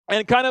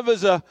And kind of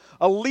as a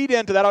lead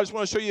into that, I just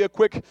want to show you a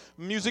quick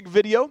music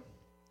video.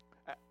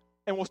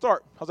 And we'll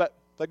start. How's that?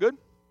 Is that good?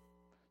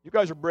 You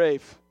guys are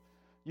brave.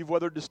 You've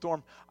weathered the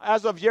storm.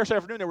 As of yesterday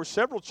afternoon, there were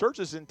several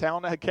churches in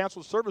town that had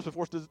canceled service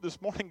before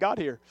this morning got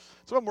here.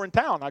 Some of them were in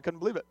town. I couldn't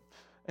believe it.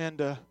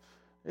 And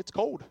it's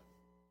cold.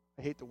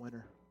 I hate the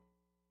winter.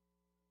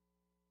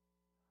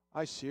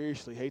 I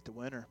seriously hate the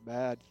winter.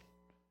 Bad.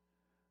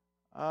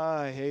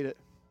 I hate it.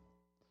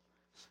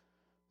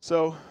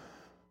 So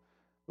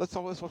let's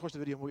watch the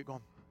video and we'll get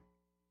going.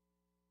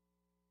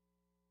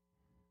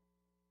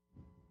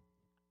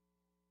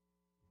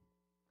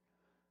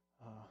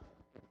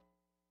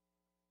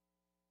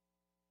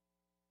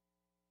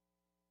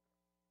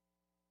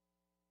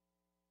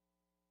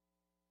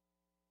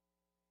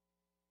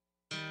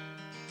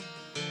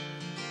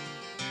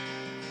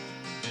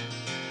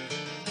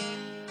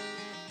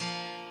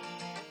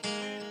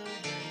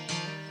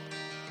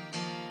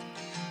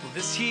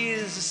 This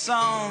here's a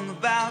song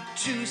about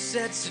two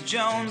sets of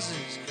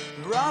Joneses,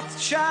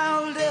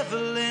 Rothschild,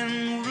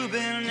 Evelyn,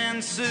 Reuben,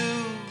 and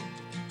Sue.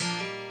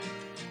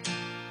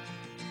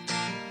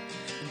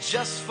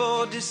 Just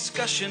for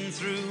discussion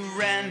through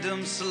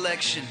random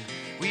selection,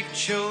 we've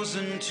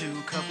chosen two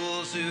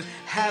couples who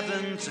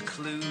haven't a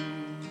clue.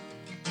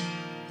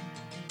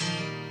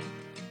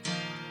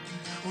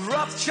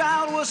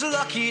 Rothschild was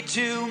lucky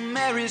to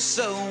marry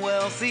so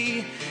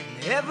wealthy.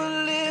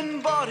 Evelyn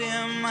bought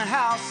him a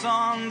house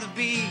on the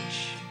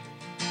beach.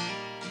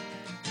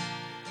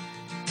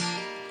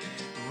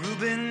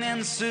 Reuben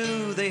and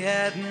Sue, they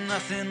had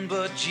nothing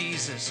but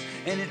Jesus,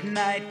 and at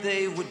night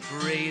they would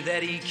pray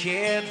that he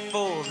cared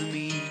for them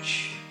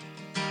each.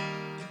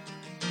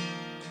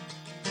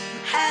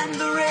 And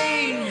the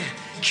rain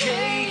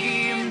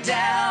came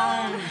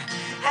down,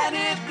 and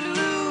it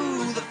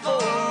blew the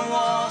four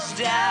walls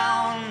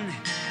down,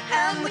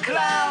 and the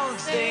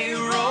clouds, they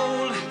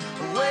rolled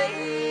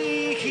away.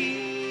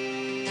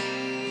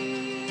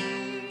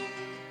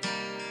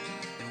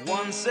 And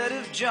one set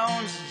of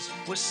Joneses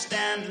was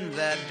standing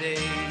that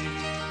day.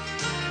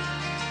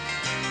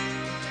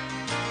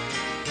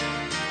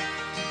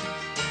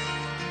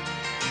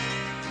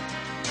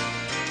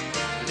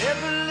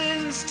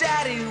 Evelyn's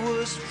daddy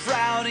was a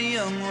proud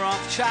young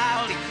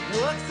Rothschild. He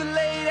worked the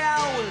late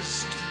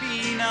hours to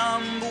be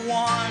number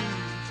one.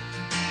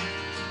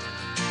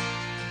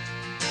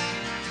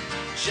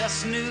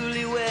 Just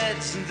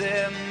newlyweds and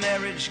their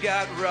marriage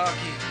got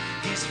rocky.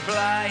 He's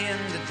flying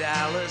to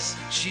Dallas,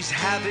 she's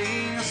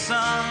having a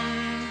son.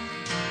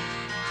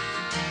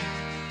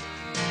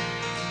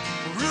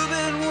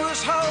 Reuben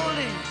was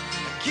holding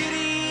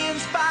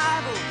Gideon's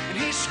Bible, and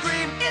he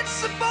screamed,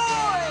 "It's a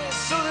boy,"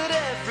 so that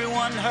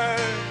everyone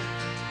heard.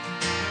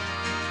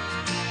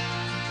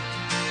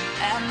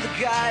 And the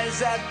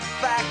guys at the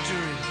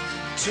factory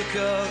took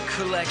a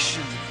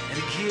collection, and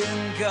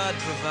again God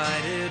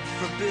provided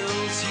for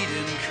bills he'd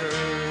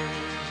incurred.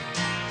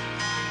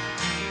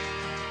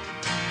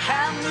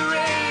 And the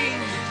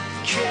rain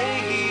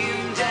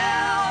came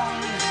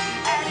down,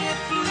 and it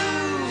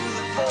blew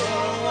the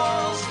four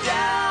walls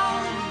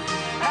down,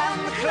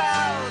 and the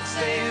clouds,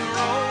 they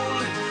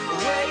rolled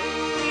away.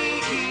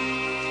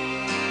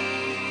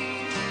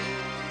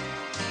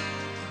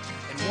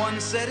 And one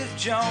set of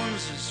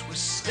Joneses was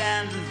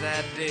standing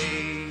that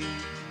day.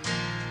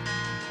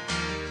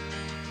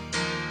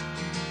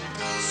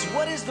 So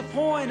what is the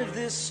point of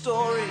this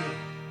story?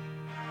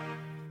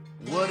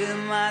 What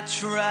am I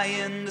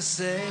trying to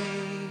say?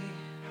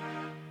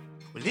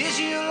 Well, is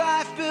your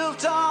life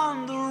built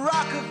on the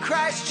rock of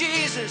Christ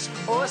Jesus,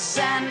 or a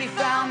sandy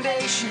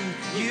foundation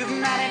you've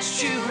managed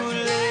to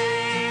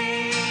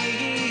lay?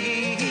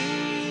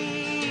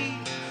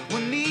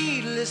 Well,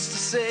 needless to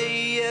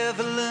say,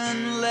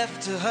 Evelyn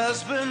left her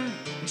husband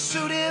and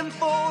sued him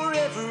for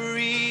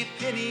every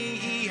penny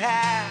he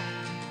had.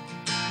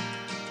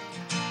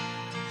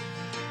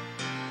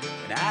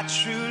 And I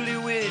truly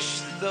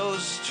wish that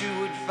those two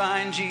would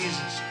find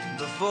Jesus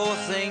before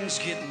things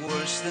get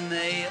worse than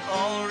they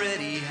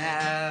already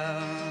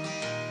have.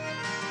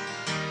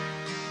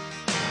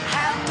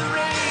 And the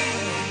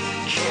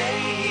rain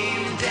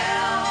came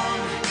down,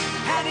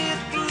 and it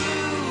blew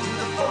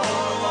the four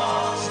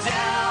walls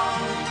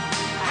down,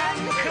 and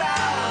the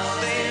clouds,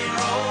 they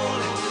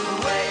rolled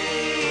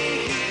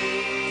away.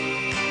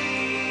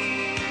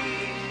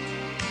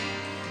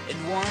 And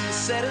one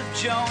set of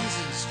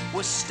Joneses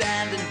was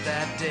standing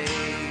that day.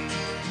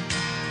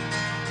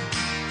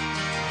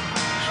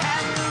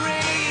 And the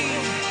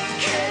rain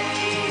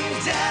came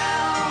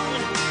down,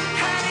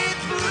 and it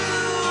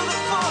blew the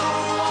four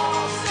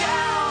walls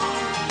down,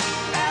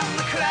 and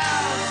the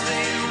clouds,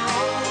 they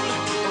rolled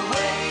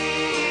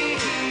away.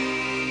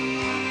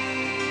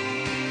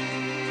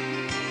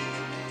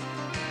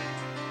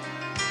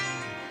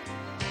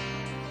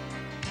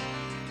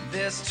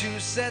 There's two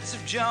sets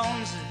of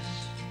Joneses.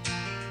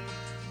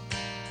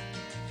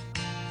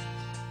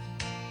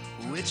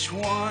 Which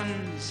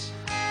ones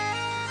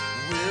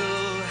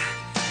will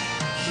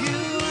you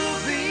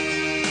be?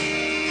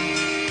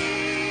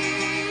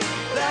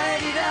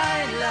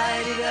 Light-it-eye,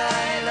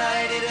 light-it-eye,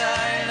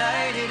 light-it-eye,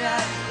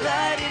 light-it-eye,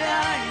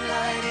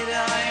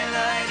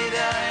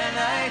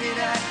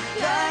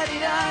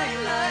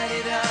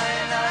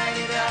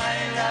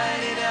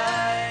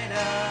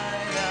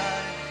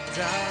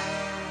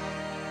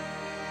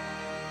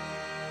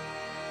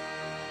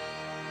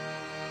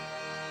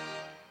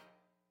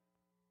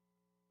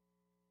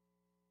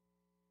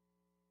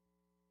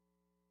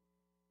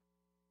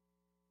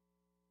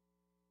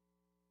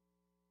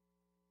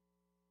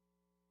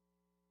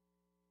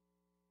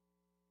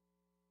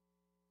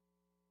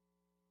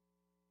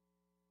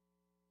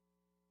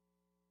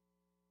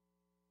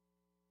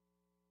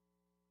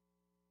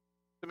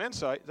 some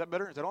insight. Is that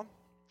better? Is that on?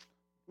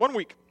 1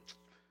 week.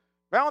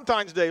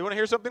 Valentine's Day. You want to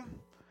hear something?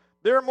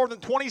 There are more than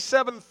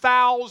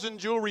 27,000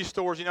 jewelry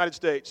stores in the United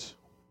States.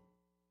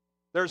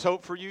 There's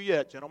hope for you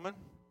yet, gentlemen.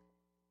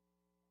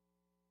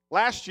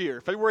 Last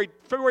year, February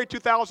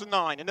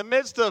 2009, in the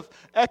midst of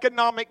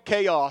economic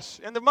chaos,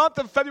 in the month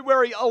of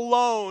February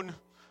alone,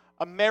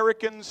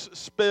 Americans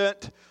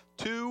spent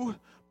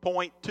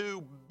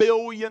 $2.2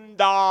 billion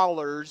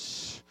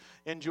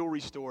in jewelry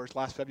stores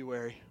last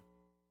February.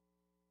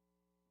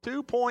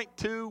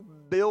 $2.2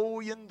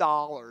 billion.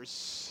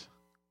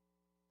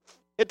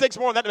 It takes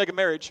more than that to make a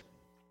marriage.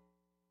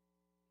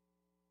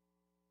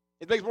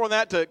 It takes more than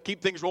that to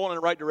keep things rolling in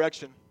the right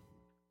direction.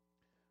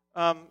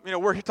 We're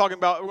going to be talking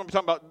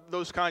about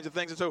those kinds of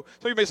things. And so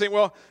you may say,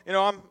 well,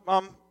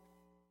 I'm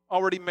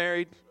already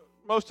married.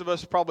 Most of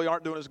us probably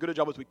aren't doing as good a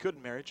job as we could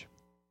in marriage.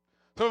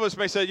 Some of us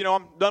may say,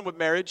 I'm done with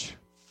marriage.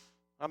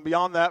 I'm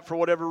beyond that for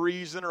whatever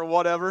reason or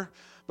whatever.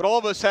 But all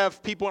of us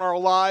have people in our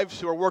lives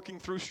who are working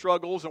through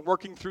struggles and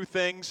working through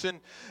things.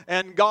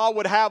 And God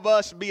would have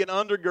us be an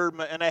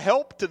undergirdment and a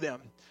help to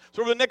them.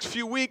 So over the next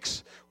few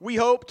weeks, we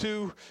hope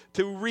to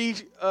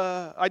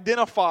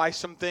identify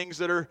some things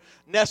that are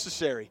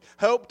necessary.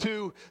 Hope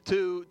to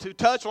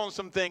touch on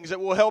some things that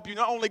will help you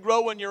not only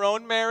grow in your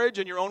own marriage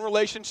and your own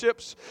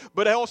relationships,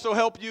 but also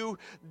help you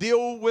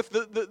deal with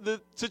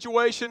the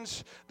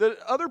situations that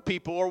other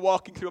people are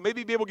walking through.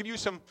 Maybe be able to give you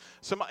some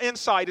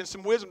insight and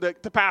some wisdom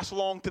to pass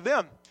along to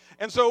them.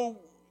 And so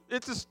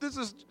this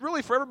is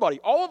really for everybody.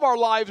 All of our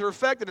lives are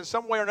affected in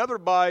some way or another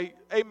by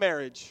a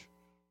marriage,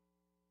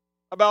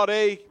 about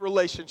a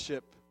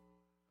relationship.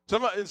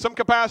 In some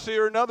capacity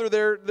or another,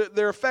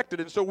 they're affected.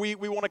 And so we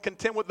want to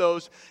contend with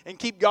those and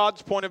keep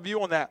God's point of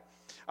view on that.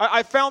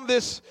 I found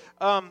this,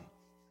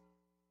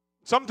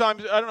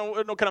 sometimes, I don't know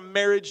what kind of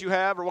marriage you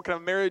have or what kind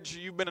of marriage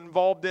you've been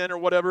involved in or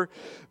whatever,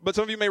 but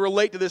some of you may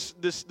relate to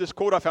this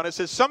quote I found. It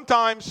says,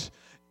 sometimes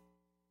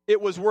it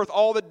was worth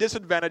all the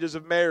disadvantages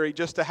of marriage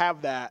just to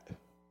have that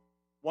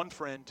one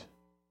friend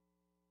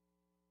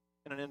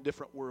in an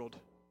indifferent world.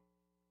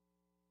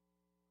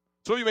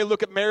 Some of you may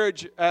look at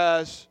marriage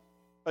as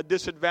a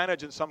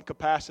disadvantage in some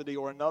capacity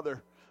or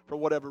another for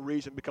whatever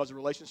reason, because the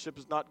relationship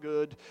is not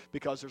good,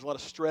 because there's a lot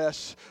of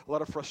stress, a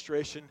lot of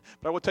frustration.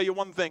 But I will tell you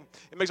one thing.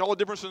 It makes all the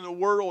difference in the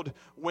world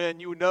when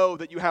you know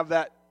that you have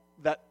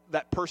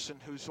that person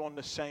who's on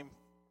the same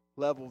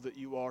level that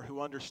you are,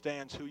 who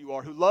understands who you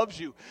are, who loves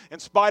you in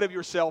spite of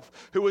yourself,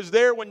 who is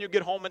there when you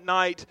get home at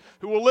night,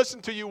 who will listen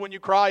to you when you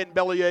cry and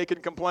bellyache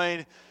and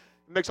complain. It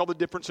makes all the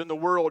difference in the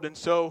world. And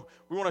so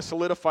we want to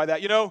solidify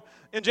that.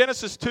 In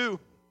Genesis 2,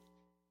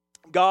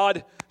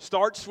 God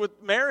starts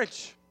with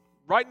marriage.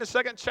 Right in the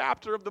second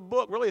chapter of the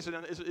book. Really, it's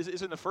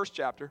in the first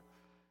chapter.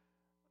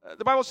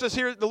 The Bible says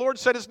here, the Lord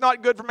said it's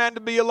not good for man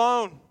to be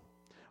alone.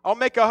 I'll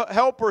make a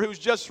helper who's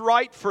just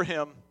right for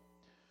him.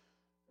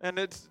 And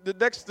it's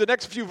the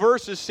next few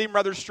verses seem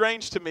rather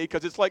strange to me,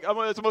 because it's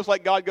almost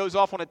like God goes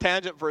off on a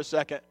tangent for a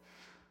second.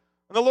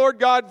 And the Lord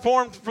God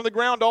formed from the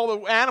ground all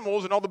the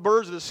animals and all the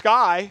birds of the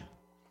sky.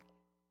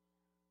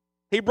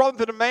 He brought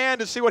them to the man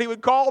to see what he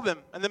would call them.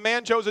 And the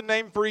man chose a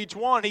name for each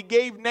one. He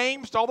gave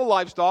names to all the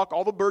livestock,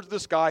 all the birds of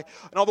the sky,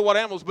 and all the wild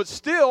animals. But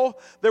still,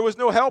 there was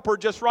no helper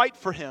just right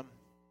for him.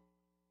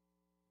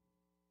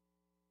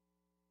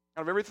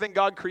 Out of everything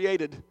God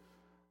created,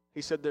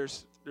 he said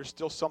there's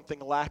still something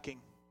lacking.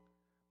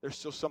 There's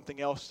still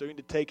something else. So you need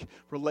to take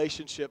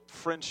relationship,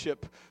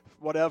 friendship,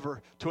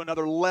 whatever, to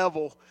another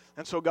level.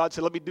 And so God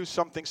said, let me do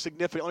something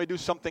significant. Let me do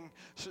something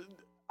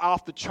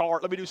off the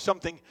chart. Let me do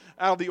something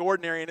out of the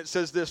ordinary. And it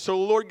says this: so the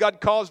Lord God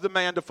caused the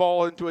man to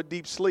fall into a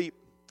deep sleep.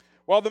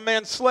 While the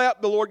man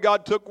slept, the Lord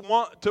God took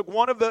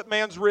one of the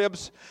man's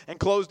ribs and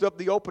closed up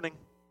the opening.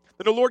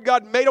 Then the Lord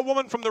God made a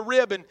woman from the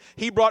rib, and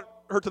he brought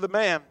her to the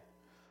man.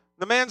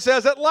 The man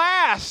says, at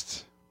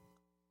last,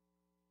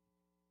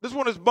 this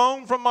one is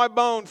bone from my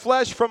bone,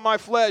 flesh from my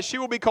flesh. She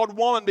will be called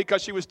woman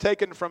because she was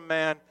taken from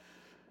man.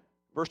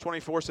 Verse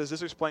 24 says,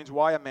 this explains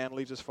why a man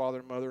leaves his father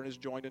and mother and is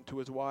joined into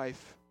his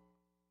wife.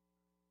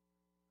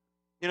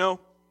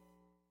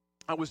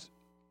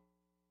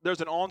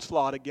 There's an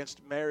onslaught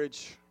against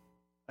marriage,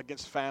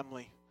 against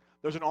family.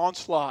 There's an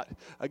onslaught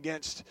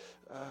against,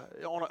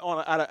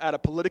 at a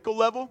political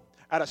level,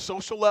 at a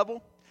social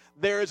level.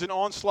 There is an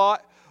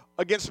onslaught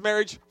against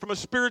marriage from a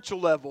spiritual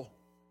level.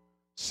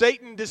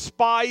 Satan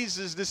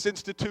despises this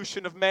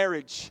institution of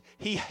marriage.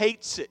 He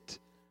hates it.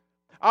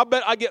 I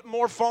bet I get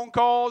more phone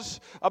calls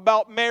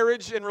about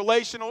marriage and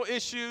relational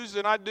issues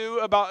than I do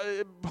about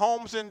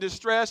homes in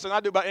distress than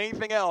I do about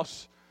anything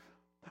else.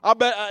 I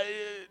bet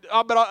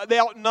they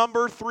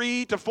outnumber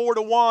 3 to 4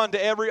 to 1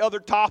 to every other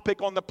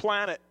topic on the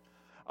planet.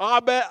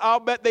 I'll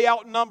bet they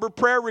outnumber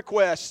prayer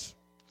requests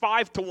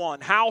 5 to 1.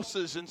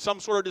 Houses in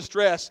some sort of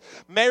distress,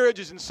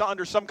 marriages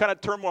under some kind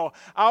of turmoil.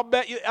 I'll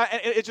bet you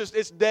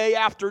it's day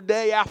after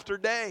day after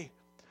day.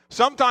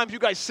 Sometimes you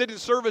guys sit in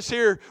service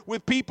here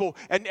with people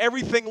and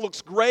everything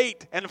looks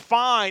great and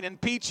fine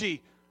and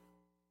peachy,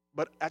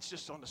 but that's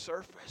just on the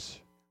surface.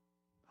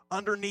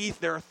 underneath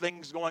there are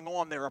things going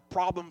on. There are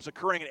problems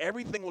occurring, and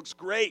everything looks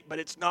great, but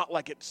it's not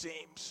like it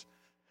seems.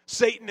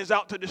 Satan is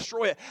out to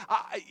destroy it.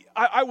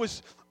 I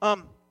was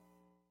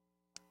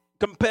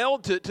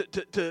compelled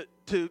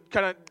to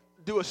kind of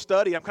do a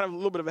study. I'm kind of a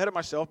little bit ahead of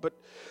myself, but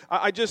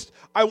I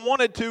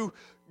wanted to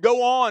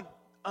go on.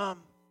 I'm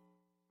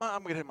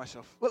going to get ahead of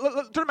myself.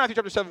 Turn to Matthew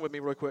chapter 7 with me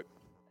real quick.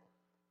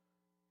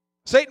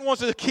 Satan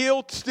wants to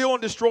kill, steal,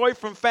 and destroy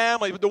from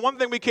families, but the one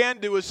thing we can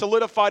do is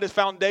solidify his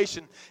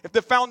foundation. If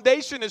the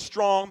foundation is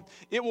strong,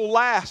 it will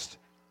last.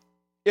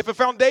 If the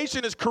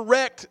foundation is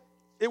correct,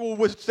 it will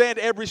withstand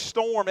every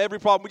storm, every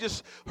problem. We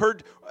just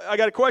heard, I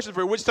got a question for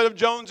you. Which set of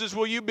Joneses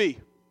will you be?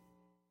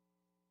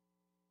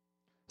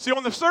 See,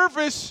 on the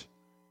surface,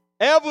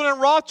 Evelyn and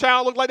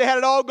Rothschild looked like they had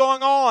it all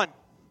going on.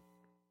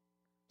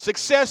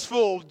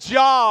 Successful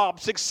job,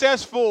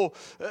 successful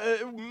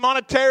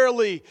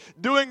monetarily,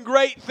 doing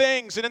great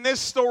things. And in this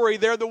story,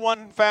 they're the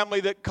one family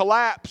that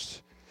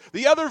collapsed.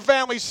 The other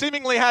family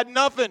seemingly had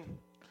nothing.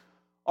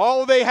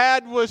 All they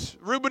had was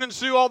Reuben and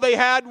Sue. All they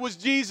had was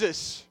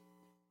Jesus.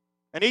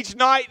 And each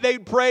night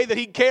they'd pray that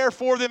he'd care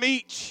for them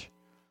each.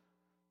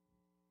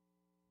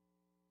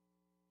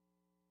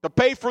 To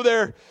pay for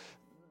the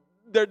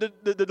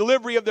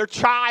delivery of their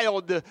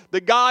child.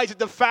 The guys at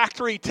the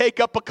factory take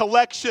up a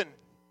collection.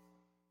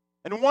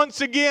 And once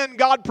again,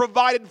 God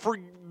provided for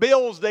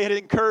bills they had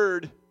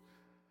incurred.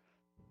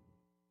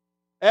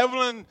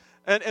 Evelyn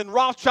and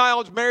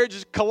Rothschild's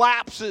marriage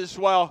collapses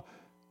while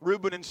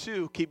Reuben and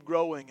Sue keep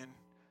growing. And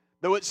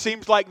though it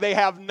seems like they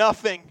have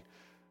nothing,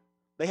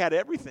 they had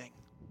everything.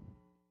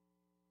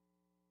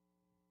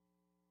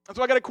 And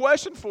so I got a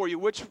question for you.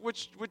 Which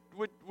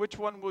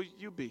one will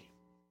you be?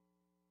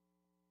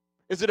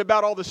 Is it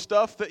about all the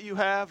stuff that you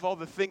have, all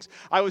the things?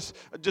 I was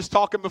just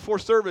talking before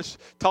service.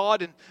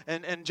 Todd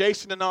and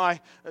Jason and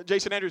I,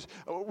 Jason Andrews,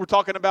 were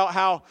talking about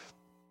how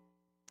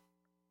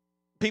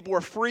people are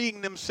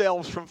freeing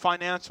themselves from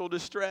financial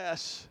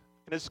distress,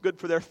 and it's good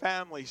for their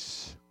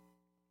families.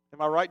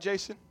 Am I right,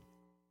 Jason?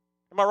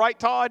 Am I right,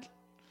 Todd?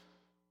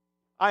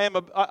 I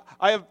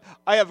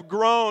have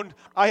grown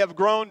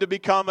to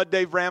become a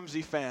Dave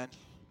Ramsey fan.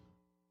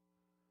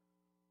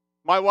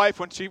 My wife,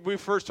 when we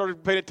first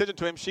started paying attention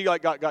to him, she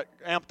got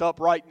amped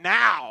up right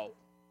now.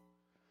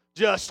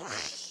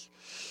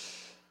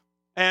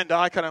 And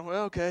I kind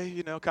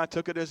of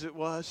took it as it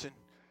was. And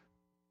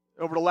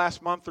over the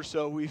last month or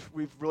so, we've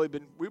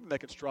been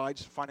making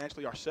strides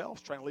financially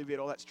ourselves, trying to alleviate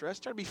all that stress,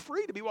 trying to be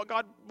free to be what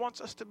God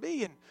wants us to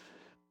be.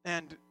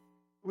 And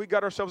we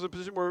got ourselves in a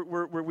position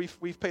where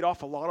we've paid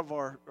off a lot of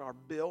our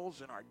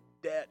bills and our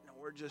debt, and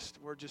we're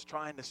just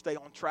trying to stay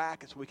on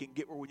track so we can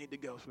get where we need to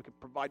go, so we can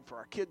provide for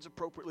our kids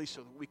appropriately,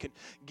 so that we can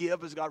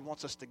give as God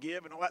wants us to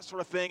give, and all that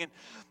sort of thing.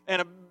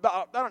 And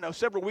about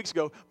several weeks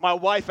ago, my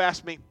wife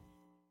asked me.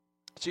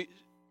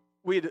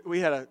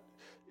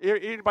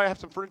 Anybody have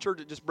some furniture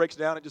that just breaks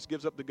down and just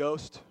gives up the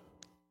ghost?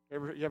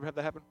 You ever had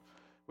that happen?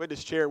 We had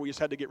this chair we just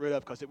had to get rid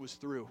of because it was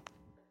through.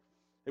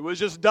 It was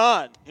just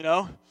done,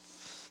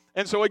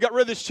 And so we got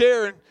rid of this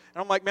chair, and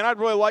I'm like, man, I'd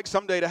really like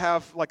someday to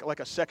have like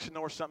a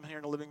sectional or something here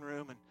in the living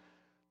room. And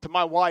to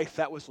my wife,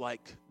 that was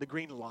like the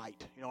green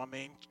light. You know what I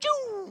mean?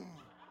 Choo!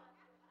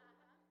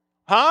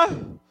 Huh?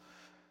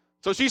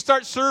 So she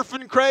starts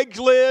surfing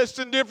Craigslist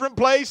and different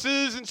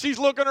places, and she's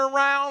looking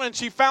around, and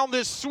she found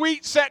this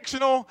sweet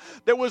sectional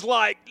that was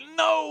like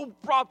no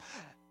problem.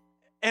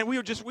 And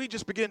we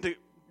just began to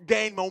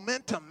gain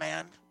momentum,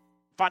 man,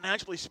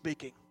 financially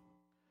speaking.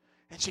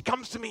 And she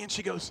comes to me and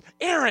she goes,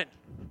 Aaron,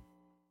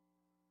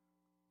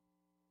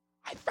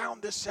 I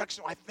found this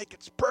sectional. I think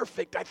it's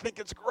perfect. I think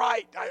it's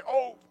right.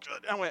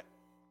 Good. I went,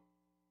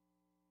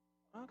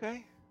 okay.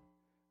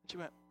 And she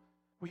went,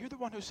 well, you're the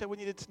one who said we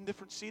needed some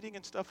different seating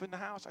and stuff in the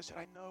house. I said,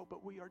 I know,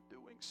 but we are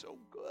doing so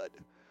good.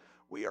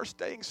 We are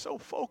staying so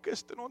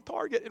focused and on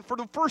target. And for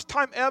the first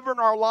time ever in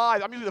our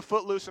lives, I'm usually the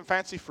footloose and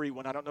fancy-free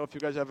one. I don't know if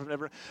you guys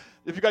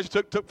if you guys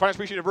took Finance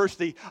Preaching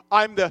University,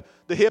 I'm the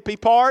hippie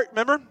part,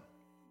 remember?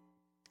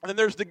 And then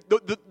there's the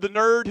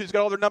nerd who's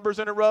got all their numbers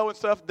in a row and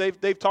stuff.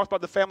 They've talked about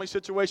the family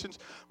situations.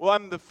 Well,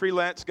 I'm the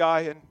freelance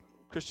guy, and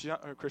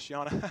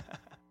Christiana.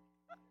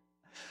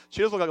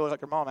 She does look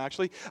like her mom,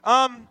 actually.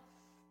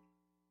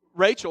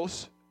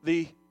 Rachel's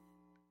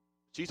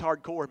she's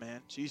hardcore,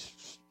 man.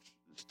 She's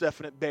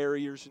definite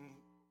barriers and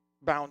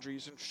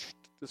boundaries, and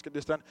let's get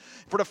this done.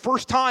 For the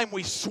first time,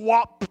 we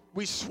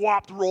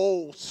swapped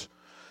roles,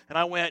 and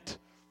I went,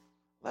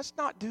 let's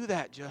not do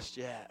that just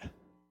yet. And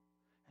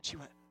she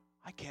went,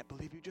 I can't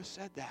believe you just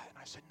said that. And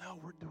I said, no,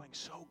 we're doing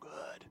so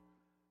good.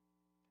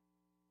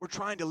 We're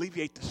trying to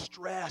alleviate the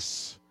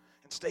stress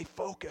and stay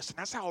focused. And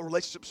that's how a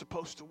relationship's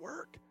supposed to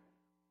work.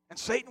 And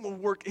Satan will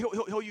work.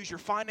 He'll use your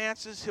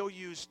finances. He'll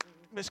use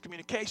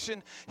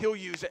miscommunication. He'll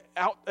use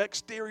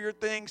exterior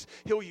things.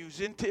 He'll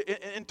use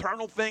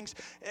internal things.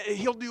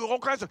 He'll do all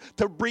kinds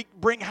to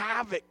bring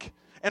havoc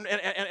and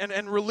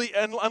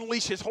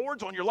unleash his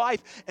hordes on your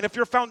life. And if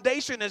your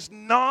foundation is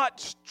not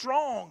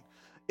strong,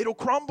 it'll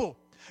crumble.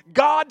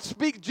 God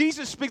speaks,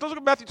 Jesus speaks. Let's look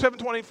at Matthew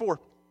 7:24.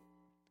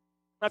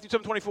 Matthew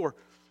 7:24.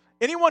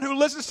 Anyone who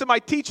listens to my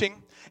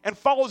teaching and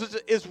follows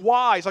it is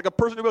wise, like a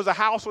person who builds a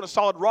house on a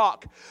solid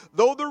rock.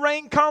 Though the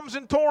rain comes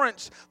in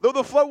torrents, though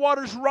the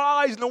floodwaters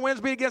rise and the winds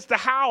beat against the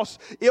house,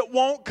 it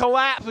won't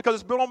collapse because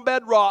it's built on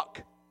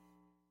bedrock.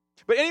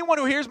 But anyone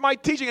who hears my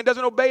teaching and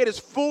doesn't obey it is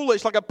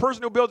foolish, like a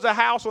person who builds a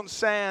house on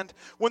sand.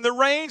 When the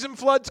rains and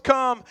floods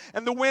come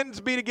and the winds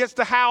beat against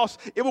the house,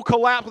 it will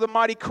collapse with a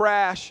mighty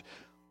crash.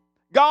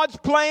 God's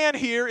plan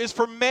here is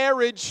for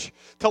marriage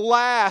to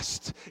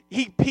last.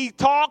 He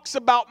talks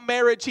about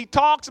marriage. He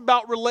talks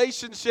about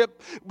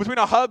relationship between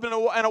a husband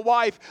and a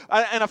wife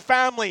and a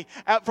family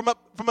from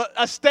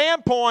a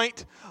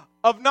standpoint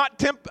of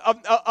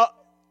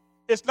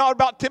it's not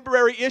about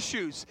temporary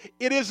issues.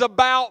 It is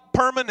about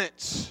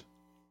permanence.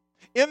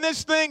 In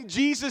this thing,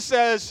 Jesus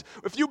says,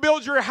 if you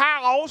build your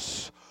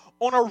house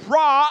on a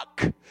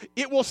rock,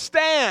 it will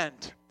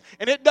stand.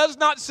 And it does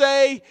not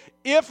say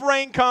if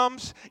rain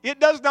comes.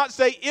 It does not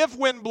say if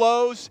wind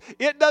blows.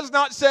 It does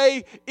not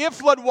say if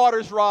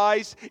floodwaters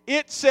rise.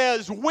 It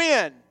says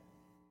when.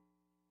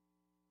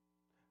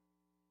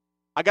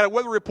 I got a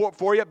weather report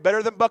for you.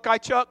 Better than Buckeye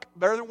Chuck.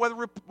 Better than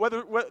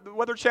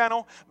Weather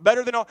Channel.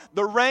 Better than all.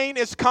 The rain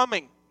is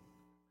coming.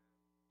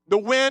 The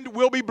wind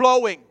will be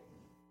blowing.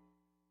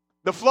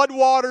 The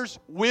floodwaters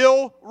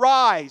will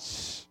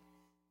rise.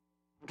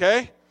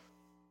 Okay?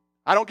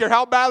 I don't care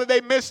how badly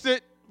they missed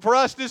it for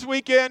us this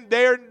weekend.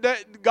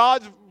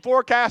 God's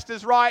forecast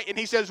is right, and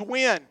He says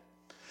when.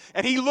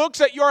 And He looks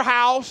at your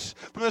house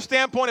from the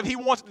standpoint of He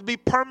wants it to be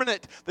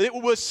permanent, that it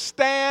will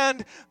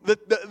withstand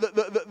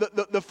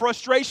the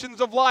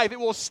frustrations of life. It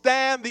will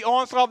stand the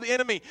onslaught of the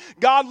enemy.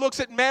 God looks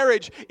at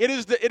marriage. It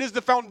is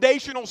the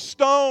foundational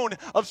stone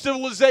of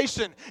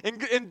civilization.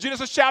 In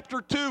Genesis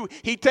chapter 2,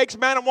 He takes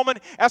man and woman.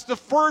 That's the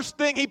first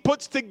thing He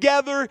puts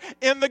together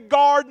in the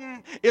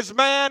garden is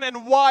man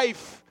and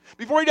wife.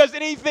 Before He does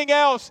anything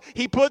else,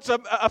 He puts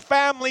a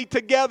family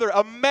together,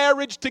 a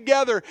marriage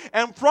together.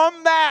 And from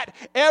that,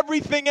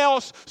 everything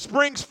else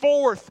springs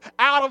forth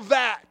out of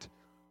that.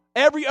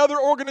 Every other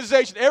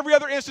organization, every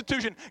other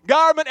institution,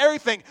 government,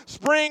 everything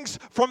springs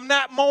from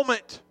that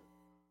moment.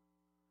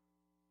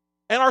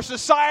 And our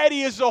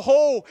society as a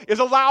whole is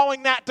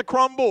allowing that to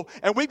crumble.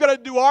 And we've got to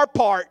do our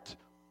part.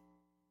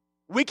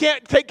 We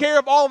can't take care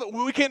of all of it.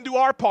 We can do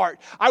our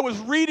part. I was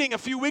reading a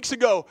few weeks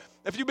ago.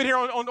 If you've been here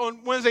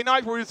on Wednesday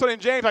nights where we were studying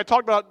James, I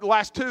talked about the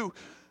last two.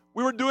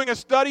 We were doing a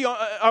study.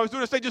 I was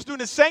doing a study just doing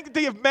the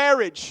sanctity of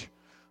marriage.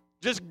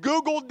 Just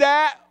Googled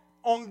that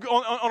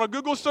on a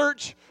Google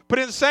search. Put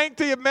in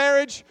sanctity of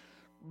marriage.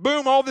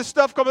 Boom, all this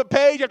stuff comes up.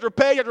 Page after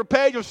page after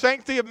page of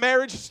sanctity of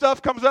marriage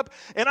stuff comes up.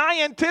 And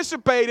I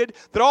anticipated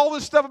that all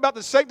this stuff about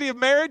the sanctity of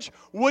marriage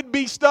would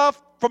be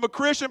stuff from a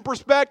Christian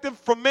perspective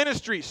from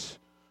ministries.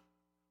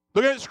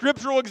 Look at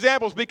scriptural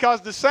examples,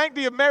 because the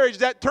sanctity of marriage,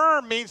 that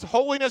term means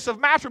holiness of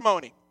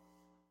matrimony.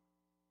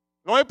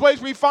 The only place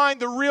we find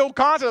the real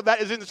concept of that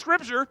is in the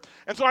Scripture.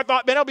 And so I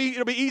thought, man, it'll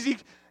be easy.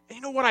 And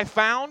you know what I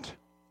found?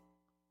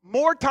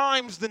 More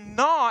times than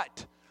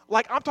not,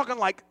 I'm talking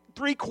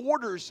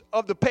 3/4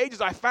 of the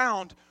pages I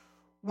found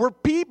were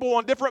people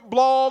on different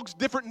blogs,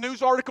 different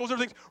news articles,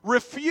 everything,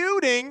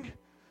 refuting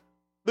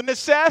the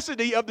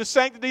necessity of the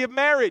sanctity of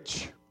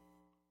marriage.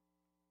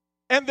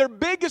 And their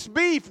biggest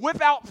beef,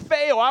 without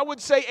fail, I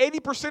would say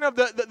 80% of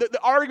the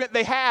argument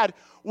they had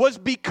was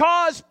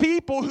because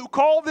people who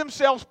call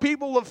themselves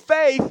people of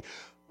faith,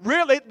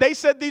 really, they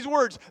said these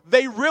words,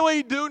 they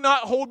really do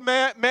not hold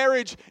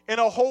marriage in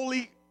a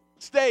holy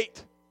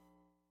state.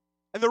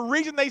 And the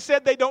reason they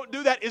said they don't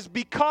do that is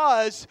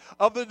because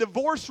of the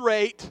divorce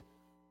rate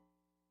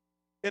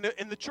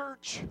in the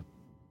church.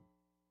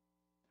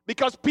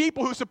 Because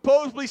people who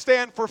supposedly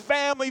stand for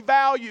family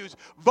values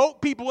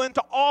vote people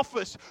into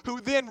office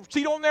who then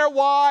cheat on their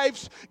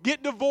wives,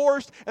 get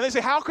divorced, and they say,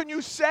 how can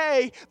you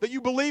say that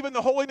you believe in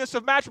the holiness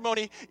of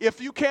matrimony if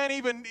you can't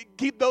even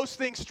keep those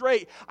things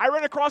straight? I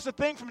ran across a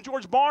thing from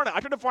George Barna. I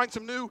tried to find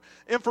some new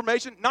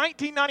information.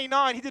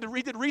 1999, he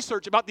did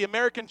research about the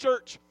American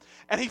church,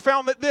 and he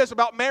found that this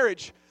about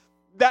marriage,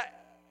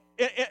 that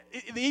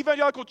in the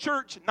evangelical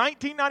church,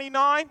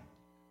 1999,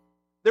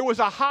 there was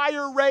a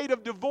higher rate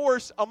of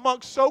divorce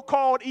amongst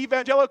so-called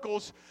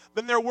evangelicals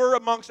than there were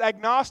amongst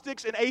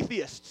agnostics and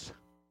atheists.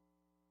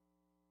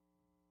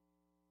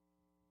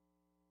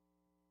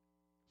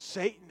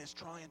 Satan is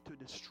trying to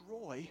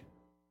destroy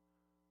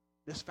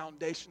this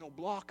foundational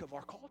block of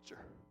our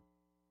culture.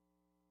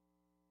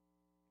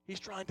 He's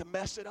trying to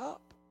mess it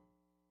up.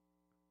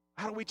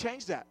 How do we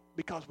change that?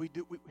 Because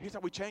here's how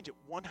we change it.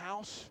 One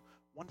house,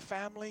 one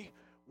family,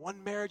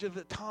 one marriage at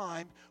a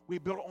time. We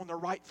build it on the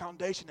right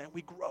foundation and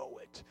we grow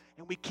it.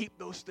 And we keep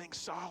those things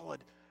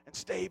solid and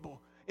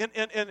stable. In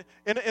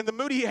the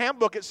Moody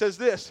Handbook, it says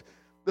this: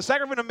 the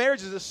sacrament of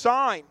marriage is a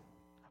sign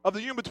of the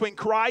union between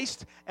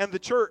Christ and the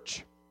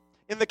church.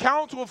 In the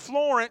Council of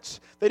Florence,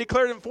 they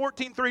declared in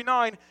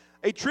 1439,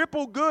 a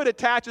triple good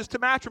attaches to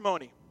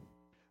matrimony.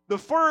 The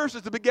first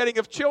is the begetting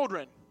of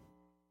children.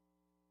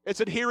 It's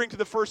adhering to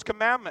the first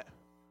commandment.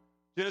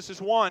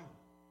 Genesis 1,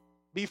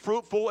 be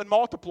fruitful and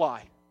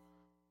multiply.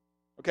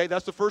 Okay,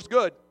 that's the first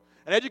good.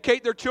 and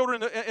educate their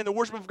children in the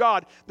worship of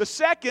God. The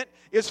second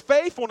is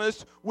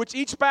faithfulness, which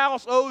each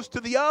spouse owes to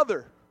the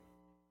other.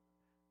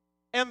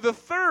 And the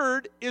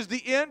third is the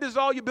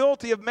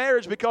indissolubility of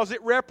marriage, because it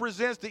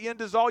represents the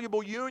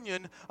indissoluble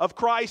union of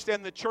Christ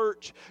and the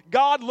church.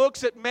 God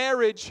looks at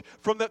marriage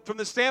from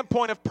the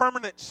standpoint of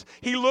permanence.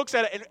 He looks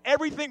at it, and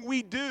everything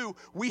we do,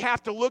 we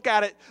have to look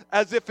at it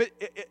as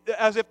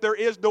if there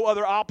is no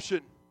other option.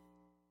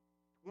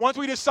 Once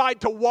we decide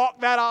to walk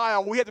that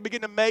aisle, we have to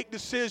begin to make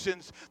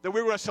decisions that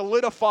we're going to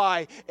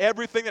solidify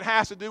everything that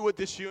has to do with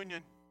this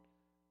union.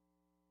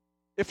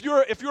 If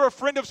you're a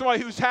friend of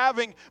somebody who's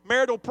having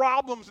marital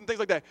problems and things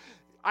like that,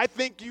 I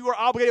think you are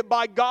obligated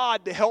by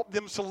God to help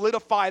them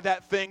solidify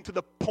that thing to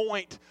the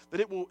point that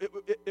it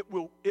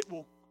will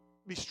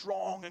be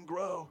strong and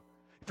grow.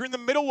 If you're in the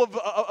middle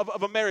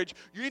of a marriage,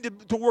 you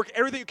need to work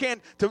everything you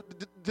can to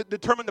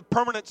determine the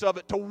permanence of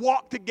it, to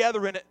walk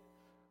together in it.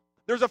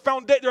 There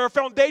are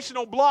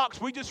foundational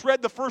blocks. We just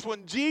read the first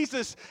one.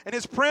 Jesus and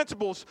his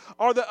principles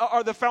are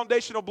the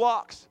foundational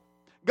blocks.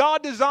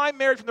 God designed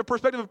marriage from the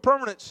perspective of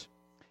permanence.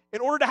 In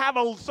order to have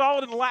a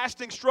solid and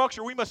lasting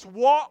structure, we must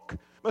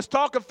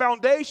talk of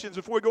foundations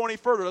before we go any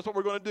further. That's what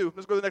we're going to do.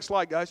 Let's go to the next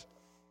slide, guys.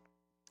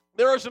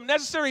 There are some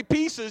necessary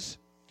pieces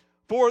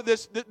for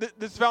this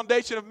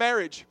foundation of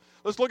marriage.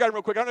 Let's look at them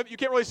real quick. I don't know if you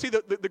can't really see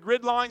the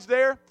grid lines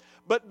there,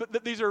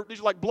 but these are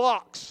like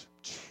blocks.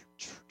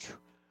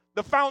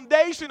 The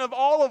foundation of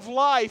all of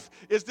life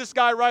is this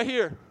guy right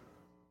here.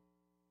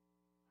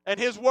 And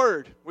his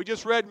word. We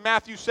just read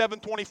Matthew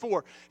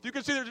 7:24. If you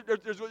can see,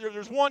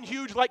 there's one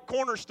huge like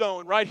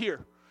cornerstone right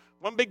here.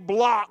 One big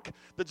block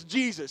that's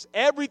Jesus.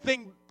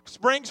 Everything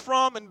springs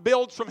from and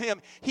builds from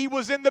him. He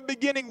was in the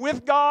beginning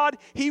with God.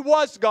 He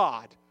was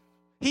God.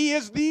 He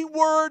is the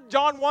Word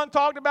John 1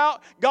 talked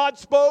about. God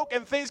spoke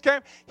and things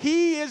came.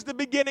 He is the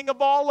beginning of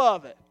all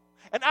of it.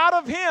 And out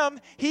of him,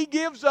 he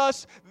gives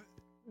us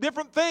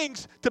different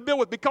things to build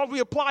with because we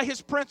apply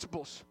his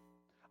principles.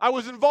 I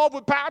was involved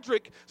with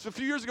Patrick a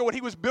few years ago when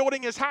he was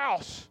building his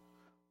house.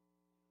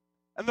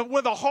 And one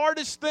of the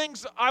hardest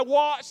things I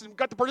watched and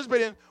got to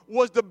participate in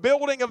was the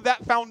building of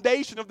that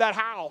foundation of that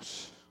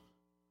house.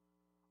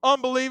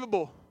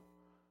 Unbelievable.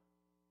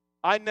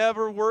 I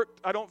never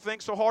worked, I don't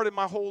think, so hard in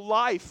my whole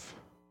life.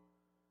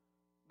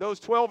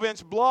 Those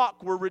 12-inch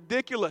blocks were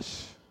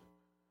ridiculous.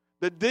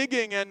 The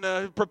digging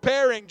and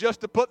preparing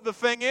just to put the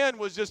thing in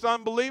was just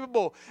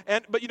unbelievable.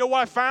 But you know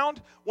what I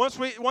found? Once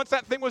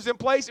that thing was in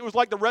place, it was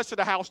like the rest of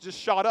the house just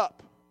shot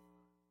up.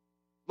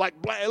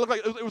 It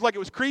looked like it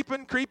was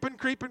creeping.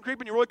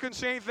 You really couldn't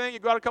see anything. You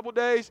go out a couple of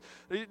days.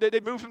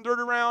 They'd move some dirt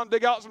around,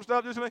 dig out some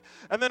stuff, do something.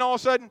 And then all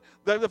of a sudden,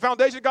 the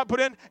foundation got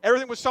put in.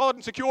 Everything was solid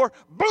and secure.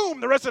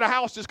 Boom! The rest of the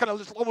house just kind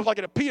of almost like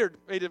it appeared.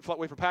 It didn't feel that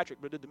way for Patrick,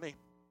 but it did to me.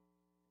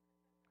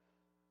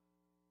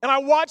 And I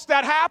watched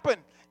that happen.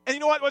 And you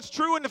know what? What's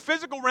true in the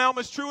physical realm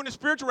is true in the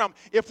spiritual realm.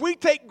 If we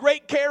take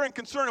great care and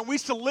concern and we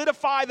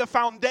solidify the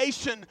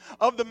foundation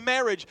of the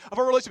marriage, of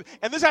our relationship,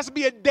 and this has to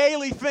be a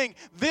daily thing.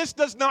 This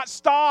does not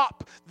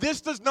stop. This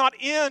does not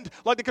end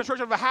like the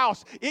construction of a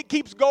house. It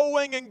keeps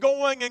going and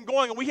going and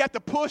going. And we have to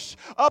push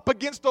up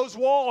against those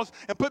walls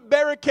and put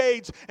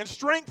barricades and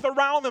strength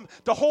around them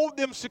to hold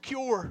them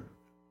secure.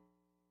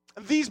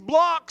 And these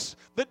blocks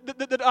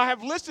that I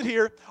have listed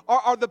here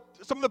are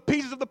some of the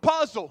pieces of the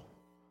puzzle.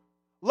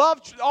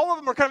 Love, all of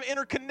them are kind of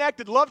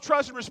interconnected. Love,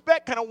 trust, and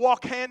respect kind of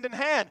walk hand in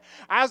hand,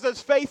 as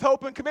does faith,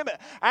 hope, and commitment,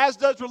 as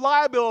does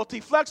reliability,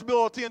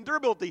 flexibility, and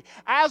durability,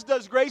 as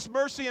does grace,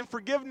 mercy, and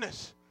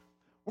forgiveness.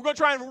 We're going to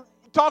try and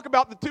talk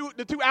about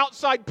the two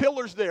outside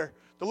pillars there,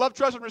 the love,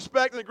 trust, and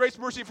respect, and the grace,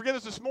 mercy, and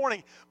forgiveness this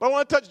morning. But I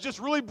want to touch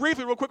just really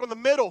briefly, real quick on the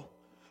middle,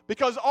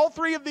 because all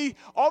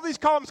these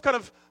columns kind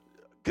of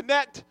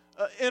connect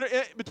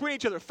between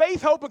each other.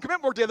 Faith, hope, and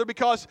commitment work together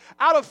because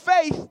out of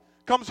faith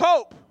comes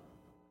hope.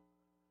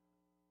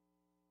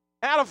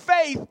 Out of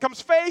faith comes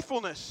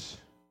faithfulness.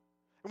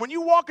 And when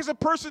you walk as a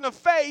person of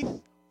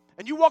faith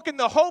and you walk in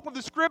the hope of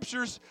the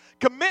Scriptures,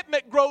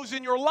 commitment grows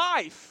in your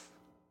life.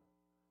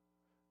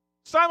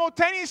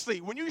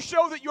 Simultaneously, when you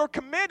show that you're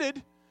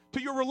committed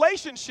to your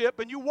relationship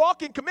and you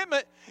walk in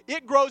commitment,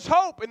 it grows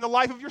hope in the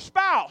life of your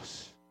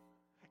spouse.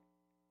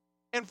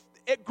 And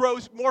it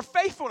grows more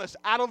faithfulness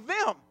out of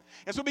them.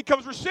 And so it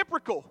becomes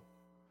reciprocal.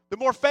 The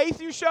more faith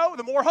you show,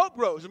 the more hope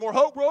grows. The more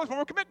hope grows, the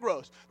more commitment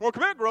grows. The more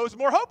commitment grows, the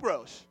more hope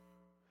grows.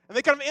 And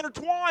they kind of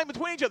intertwine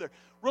between each other.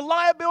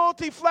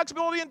 Reliability,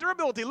 flexibility, and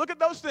durability. Look at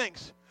those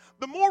things.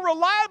 The more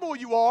reliable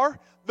you are,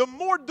 the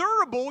more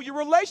durable your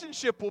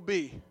relationship will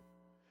be.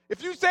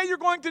 If you say you're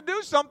going to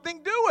do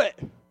something, do it.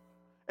 And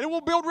it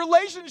will build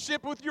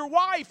relationship with your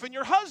wife and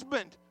your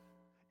husband.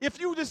 If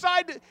you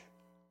decide to...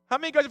 How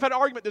many of you guys have had an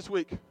argument this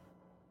week?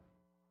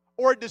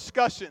 Or a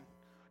discussion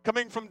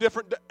coming from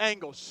different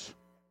angles?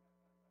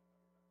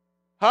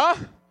 Huh?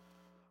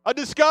 A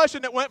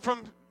discussion that went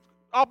from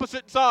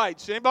opposite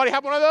sides. Anybody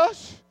have one of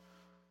those?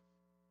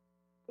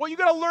 Well, you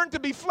got to learn to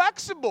be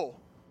flexible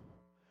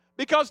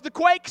because the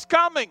quake's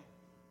coming.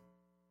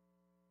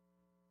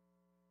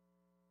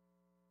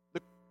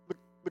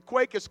 The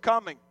quake is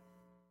coming.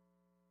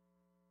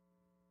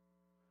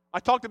 I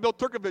talked to Bill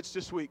Turkovich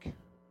this week.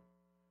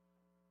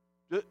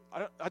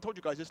 I told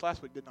you guys this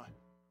last week, didn't I?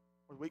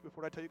 Or the week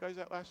before, did I tell you guys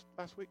that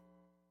last week?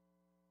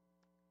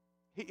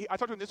 I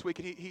talked to him this week,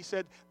 and he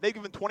said they've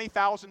given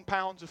 20,000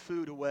 pounds of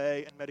food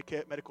away and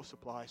medical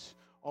supplies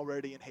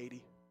already in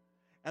Haiti.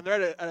 And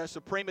they're at a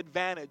supreme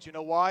advantage. You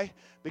know why?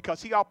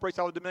 Because he operates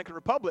out of the Dominican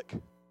Republic.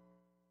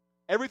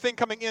 Everything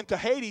coming into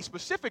Haiti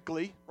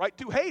specifically, right,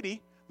 to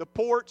Haiti, the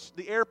ports,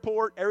 the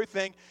airport,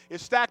 everything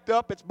is stacked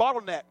up. It's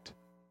bottlenecked.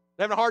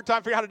 They're having a hard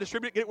time figuring out how to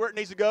distribute it, get it where it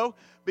needs to go,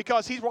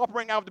 because he's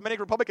operating out of the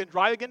Dominican Republic and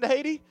driving into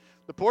Haiti.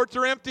 The ports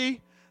are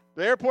empty.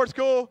 The airport's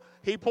cool.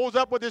 He pulls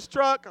up with his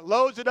truck,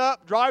 loads it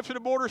up, drives to the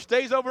border,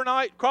 stays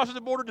overnight, crosses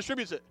the border,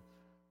 distributes it.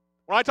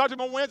 When I talked to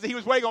him on Wednesday, he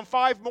was waiting on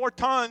 5 more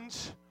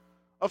tons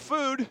of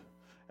food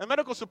and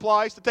medical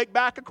supplies to take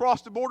back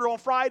across the border on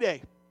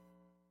Friday.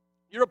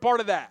 You're a part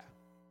of that.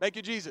 Thank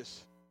you,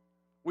 Jesus.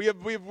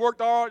 We've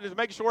worked hard to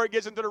make sure it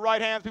gets into the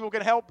right hands. People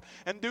can help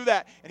and do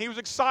that. And he was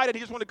excited. He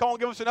just wanted to call and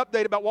give us an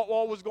update about what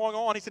all was going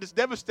on. He said it's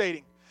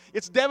devastating.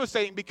 It's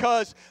devastating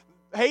because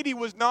Haiti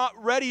was not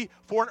ready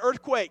for an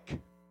earthquake.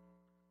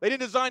 They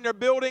didn't design their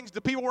buildings.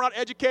 The people were not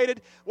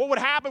educated. What would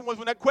happen was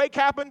when that quake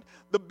happened,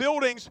 the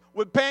buildings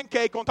would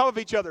pancake on top of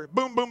each other.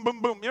 Boom, boom,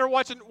 boom, boom. You ever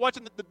watching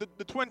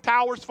the Twin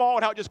Towers fall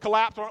and how it just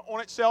collapsed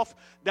on itself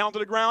down to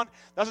the ground?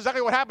 That's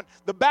exactly what happened.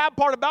 The bad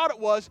part about it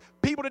was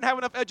people didn't have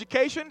enough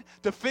education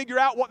to figure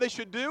out what they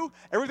should do.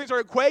 Everything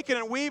started quaking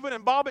and weaving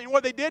and bobbing. And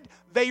what they did,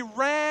 they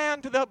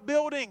ran to the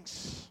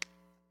buildings.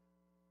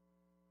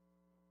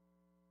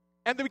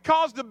 And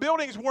because the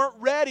buildings weren't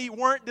ready,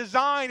 weren't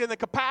designed in the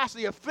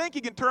capacity of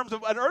thinking in terms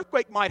of an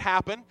earthquake might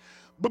happen,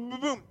 boom, boom,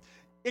 boom.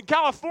 In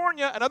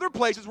California and other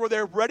places where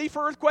they're ready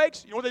for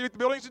earthquakes, you know what they get the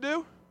buildings to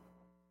do?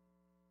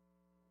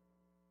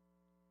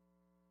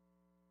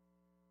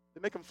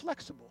 They make them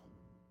flexible.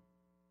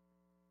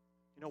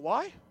 You know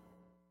why?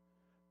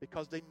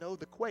 Because they know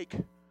the quake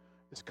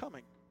is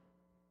coming.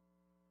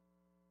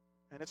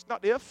 And it's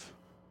not if,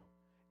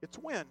 it's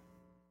when.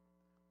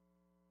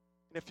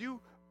 And if you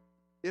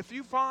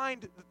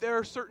find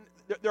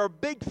that there are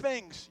big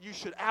things you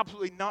should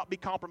absolutely not be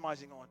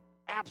compromising on.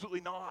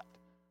 Absolutely not.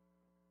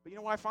 But you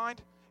know what I find?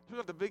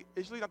 It's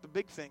usually not the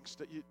big things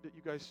that you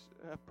guys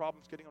have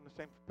problems getting on the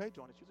same page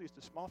on. It's usually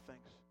the small things.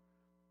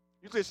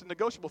 Usually it's the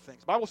negotiable things.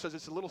 The Bible says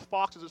it's the little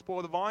foxes that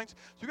spoil the vines.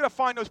 So you've got to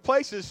find those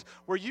places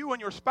where you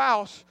and your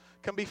spouse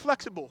can be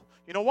flexible.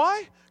 You know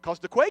why? Because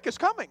the quake is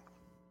coming.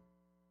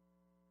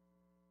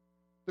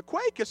 The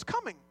quake is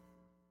coming.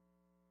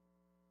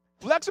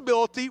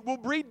 Flexibility will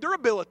breed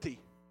durability.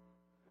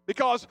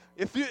 Because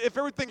if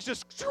everything's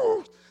just,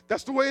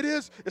 that's the way it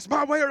is, it's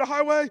my way or the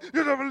highway.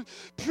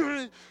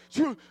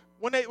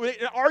 When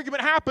an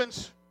argument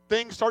happens,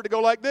 things start to go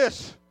like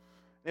this.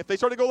 And if they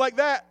start to go like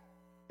that,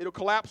 it'll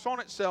collapse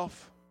on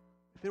itself.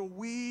 If it'll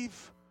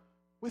weave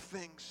with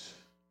things,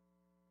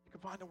 you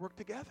can find them work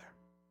together.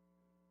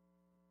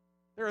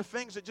 There are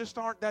things that just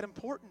aren't that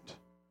important.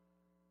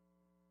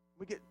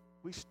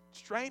 We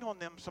strain on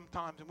them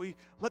sometimes, and we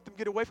let them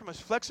get away from us.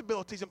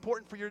 Flexibility is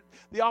important for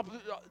the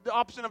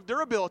opposite of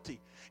durability.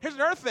 Here's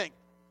another thing.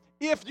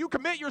 If you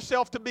commit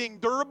yourself to being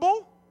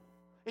durable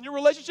in your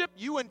relationship,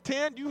 you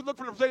look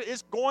for a relationship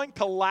it's going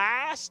to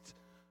last,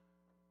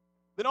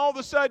 then all of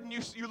a sudden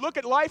you look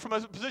at life from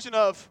a position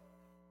of,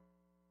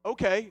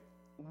 okay,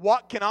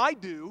 what can I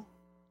do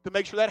to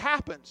make sure that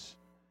happens?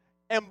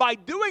 And by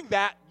doing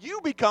that, you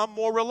become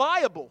more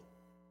reliable.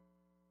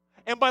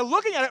 And by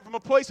looking at it from a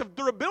place of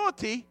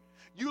durability,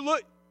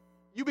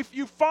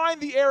 you find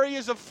the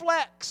areas of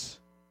flex.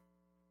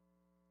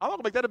 I'm not going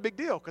to make that a big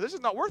deal because this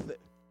is not worth it.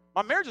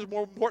 My marriage is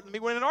more important to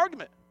me winning an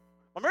argument.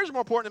 My marriage is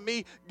more important to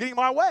me getting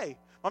my way.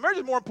 My marriage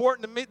is more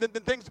important to me than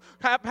things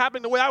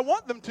happening the way I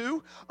want them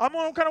to. I'm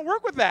going to kind of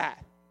work with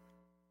that.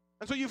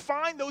 And so you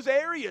find those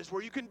areas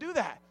where you can do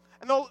that.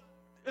 And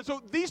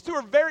so these two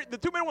the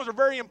two middle ones are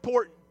very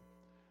important.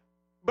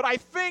 But I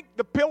think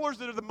the pillars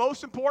that are the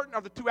most important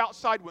are the two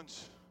outside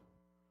ones.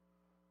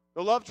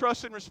 The love,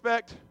 trust, and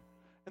respect,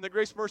 and the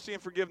grace, mercy,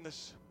 and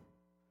forgiveness.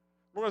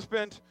 We're going to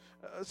spend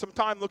some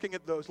time looking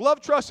at those.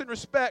 Love, trust, and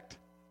respect.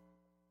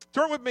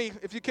 Turn with me,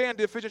 if you can,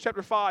 to Ephesians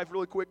chapter 5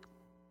 really quick.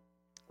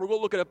 We're going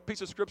to look at a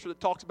piece of scripture that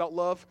talks about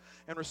love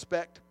and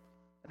respect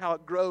and how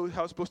it grows,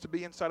 how it's supposed to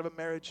be inside of a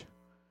marriage.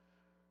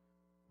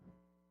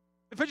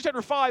 Ephesians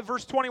chapter 5,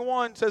 verse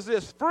 21 says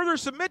this, "Further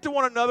submit to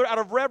one another out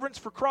of reverence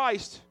for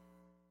Christ.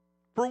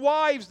 For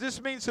wives,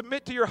 this means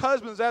submit to your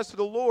husbands as to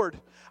the Lord."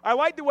 I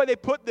like the way they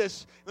put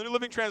this in the New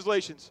Living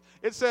Translations.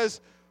 It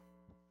says,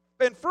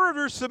 "And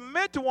further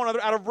submit to one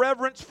another out of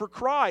reverence for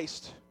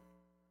Christ."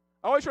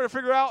 I always try to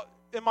figure out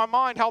in my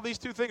mind how these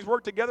two things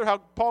work together, how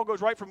Paul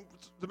goes right from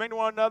submitting to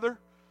one another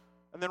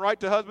and then right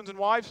to husbands and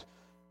wives.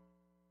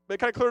 But it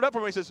kind of cleared it up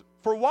for me. He says,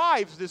 for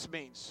wives, this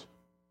means.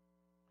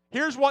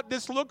 Here's what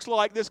this looks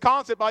like. This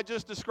concept I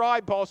just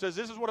described, Paul says,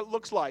 this is what it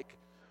looks like.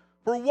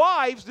 For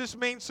wives, this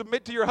means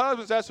submit to your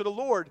husbands as to the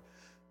Lord.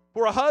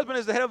 For a husband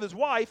is the head of his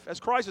wife, as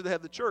Christ is the head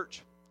of the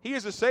church. He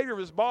is the Savior of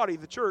his body,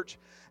 the church.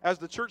 As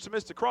the church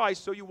submits to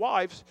Christ, so you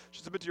wives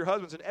should submit to your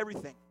husbands in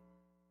everything.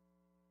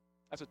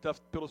 That's a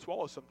tough pill to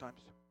swallow sometimes.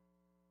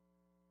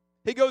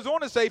 He goes on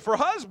to say, for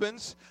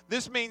husbands,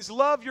 this means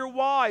love your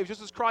wives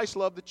just as Christ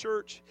loved the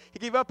church. He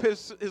gave up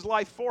his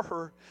life for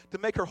her to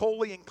make her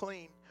holy and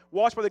clean,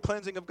 washed by the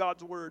cleansing of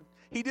God's word.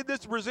 He did this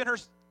to present her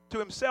to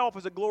himself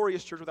as a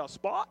glorious church without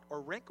spot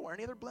or wrinkle or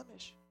any other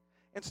blemish.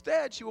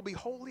 Instead, she will be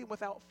holy and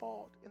without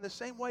fault. In the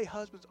same way,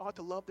 husbands ought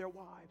to love their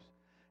wives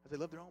as they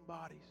love their own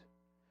bodies.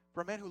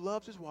 For a man who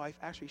loves his wife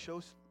actually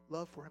shows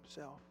love for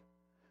himself.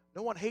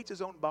 No one hates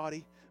his own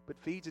body, but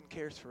feeds and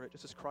cares for it,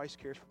 just as Christ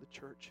cares for the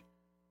church.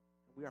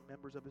 We are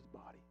members of his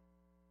body.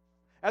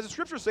 As the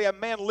scriptures say, a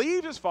man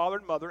leaves his father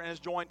and mother and is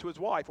joined to his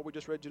wife. What we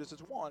just read Genesis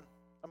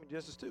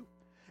 2.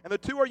 And the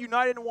two are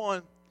united in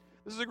one.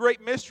 This is a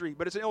great mystery,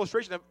 but it's an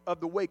illustration of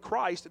the way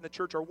Christ and the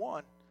church are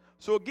one.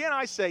 So again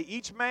I say,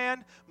 each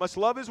man must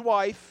love his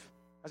wife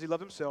as he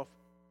loves himself,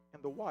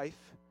 and the wife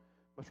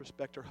must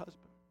respect her husband.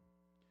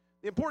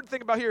 The important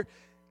thing about here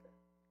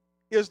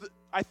is that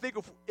I think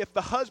if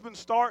the husband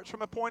starts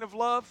from a point of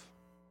love,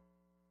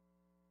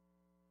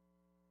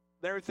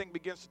 then everything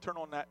begins to turn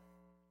on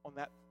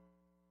that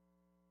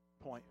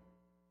point.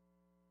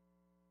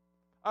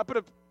 I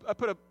put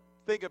a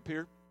thing up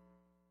here,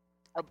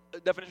 a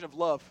definition of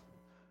love.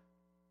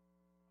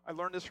 I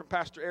learned this from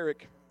Pastor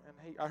Eric,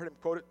 and I heard him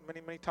quote it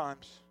many, many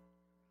times.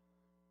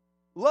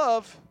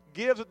 Love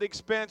gives at the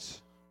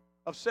expense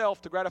of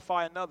self to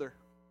gratify another.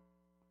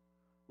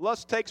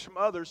 Lust takes from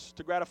others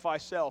to gratify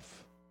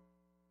self.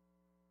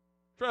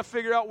 Trying to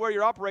figure out where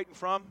you're operating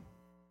from.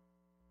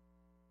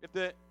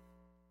 Think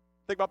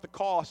about the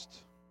cost.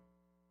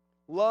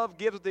 Love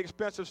gives at the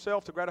expense of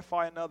self to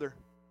gratify another.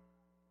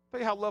 I'll tell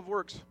you how love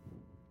works.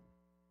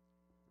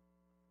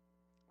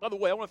 By the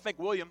way, I want to thank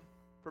William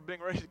for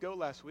being ready to go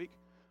last week.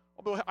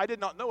 Although I did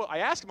not know it, I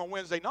asked him on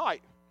Wednesday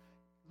night.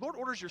 Lord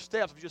orders your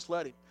steps if you just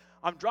let him.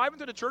 I'm driving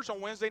to the church on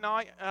Wednesday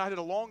night, and I had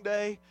a long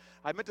day.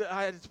 I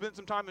had spent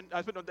some time,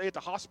 I spent a day at the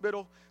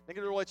hospital. Didn't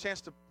get really a chance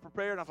to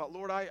prepare, and I thought,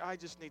 Lord, I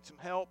just need some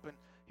help. And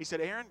he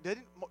said, Aaron,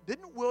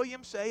 didn't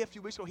William say a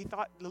few weeks ago he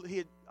thought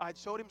I'd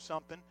showed him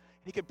something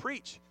and he could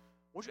preach?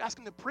 Why don't you ask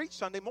him to preach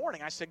Sunday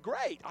morning? I said,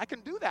 great, I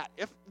can do that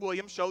if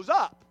William shows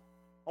up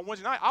on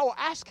Wednesday night. I will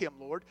ask him,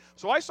 Lord.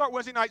 So I start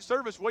Wednesday night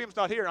service. William's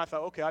not here, and I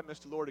thought, okay, I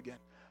missed the Lord again.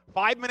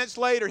 5 minutes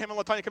later, him and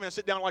LaTanya come in and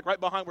sit down like right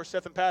behind where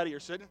Seth and Patty are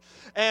sitting.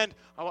 And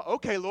I went,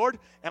 okay, Lord.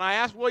 And I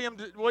asked William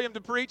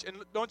to preach. And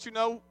don't you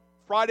know,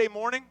 Friday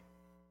morning,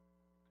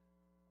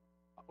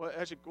 well,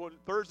 actually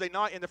Thursday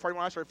night into Friday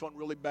morning, I started feeling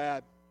really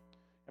bad.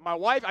 And my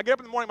wife, I get up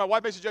in the morning, my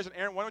wife makes a suggestion,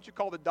 Aaron, why don't you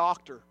call the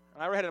doctor?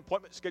 And I already had an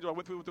appointment scheduled. I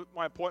went through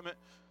my appointment,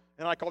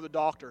 and I called the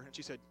doctor. And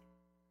she said,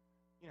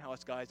 you know how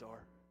us guys are.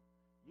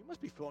 You must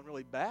be feeling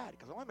really bad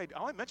because I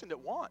only mentioned it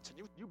once, and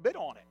you bit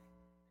on it.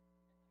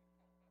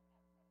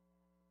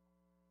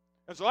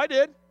 And so I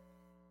did.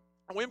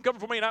 And William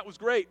coming for me, and that was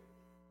great.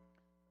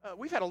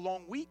 We've had a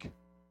long week.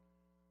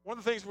 One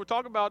of the things we'll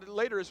talk about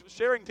later is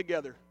sharing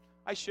together.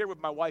 I shared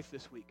with my wife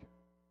this week.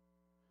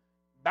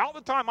 About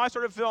the time I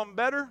started feeling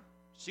better,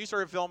 she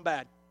started feeling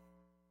bad.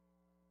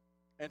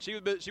 And she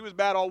was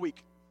bad all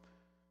week.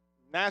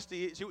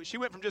 Nasty. She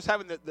went from just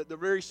having the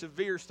very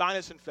severe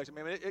sinus infection.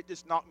 I mean, it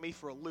just knocked me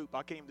for a loop.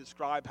 I can't even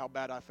describe how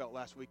bad I felt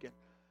last weekend.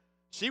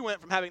 She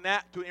went from having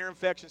that to an ear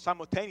infection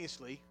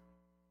simultaneously.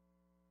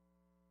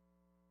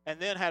 And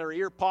then had her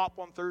ear pop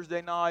on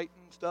Thursday night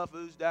and stuff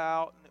oozed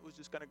out, and it was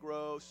just kind of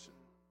gross. And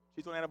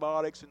she's on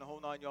antibiotics and the whole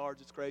 9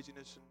 yards. It's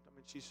craziness. And I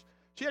mean, she's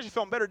actually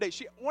feeling better today.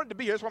 She wanted to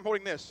be here. That's why I'm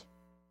holding this.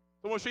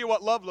 So I want to show you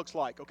what love looks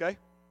like, okay?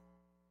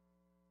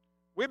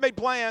 We've made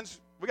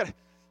plans. We got to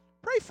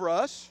pray for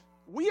us.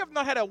 We have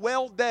not had a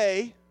well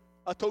day,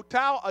 a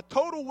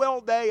total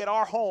well day at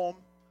our home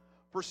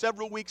for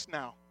several weeks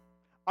now.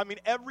 I mean,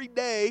 every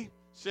day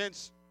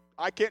since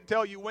I can't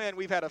tell you when,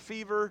 we've had a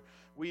fever.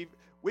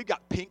 We've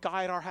got pink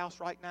eye at our house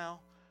right now.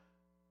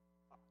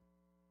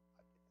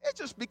 It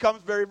just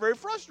becomes very, very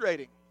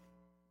frustrating.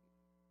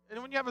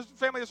 And when you have a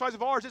family the size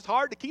of ours, it's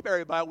hard to keep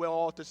everybody well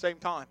all at the same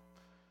time.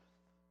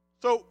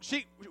 So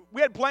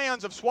we had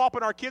plans of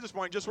swapping our kids this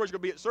morning just where she's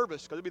going to be at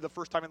service because it'll be the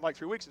first time in like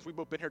 3 weeks since we've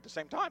both been here at the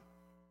same time.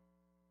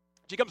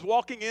 She comes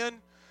walking in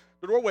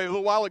the doorway a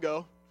little while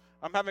ago.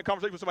 I'm having a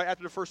conversation with somebody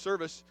after the first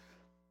service.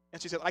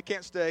 And she said, I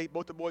can't stay.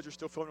 Both the boys are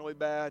still feeling really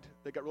bad.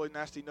 They got really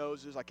nasty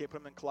noses. I can't put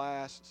them in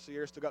class.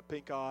 Sierra still got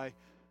pink eye.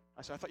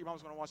 I said, I thought your mom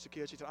was going to watch the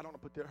kids. She said, I don't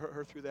want to put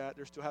her through that.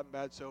 They're still having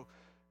bad. And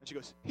she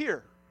goes,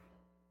 here.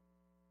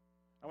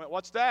 I went,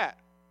 what's that?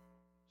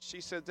 She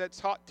said,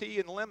 that's hot tea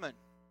and lemon.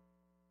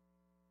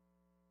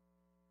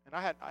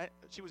 And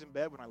she was in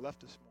bed when I left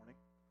this morning.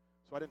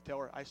 So I didn't tell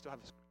her.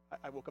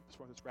 I woke up this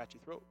morning with a scratchy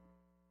throat.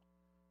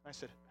 And I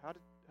said, how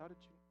did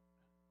you?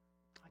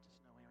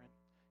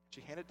 She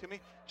handed it to me.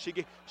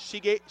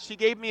 She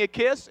gave me a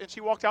kiss, and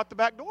she walked out the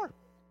back door.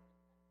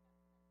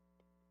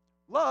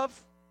 Love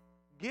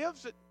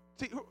gives it.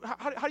 See,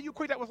 how do you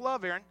equate that with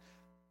love, Aaron?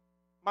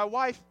 My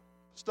wife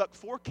stuck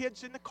 4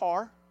 kids in the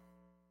car.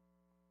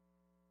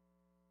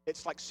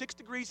 It's like 6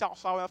 degrees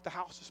outside. I left the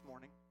house this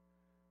morning.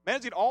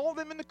 Managed to get all of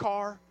them in the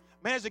car.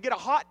 Managed to get a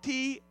hot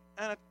tea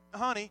and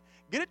honey,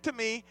 get it to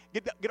me.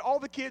 Get all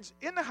the kids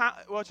in the house.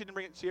 Well, she didn't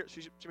bring it.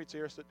 She made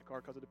Sierra sit in the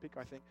car because of the peak,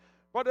 I think.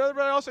 Brought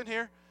everybody else in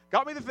here,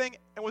 got me the thing,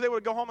 and was able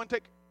to go home and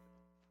take.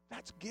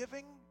 That's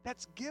giving.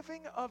 That's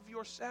giving of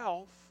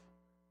yourself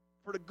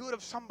for the good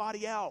of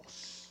somebody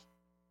else.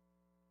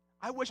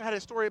 I wish I had a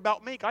story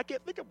about me. I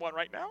can't think of one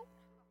right now.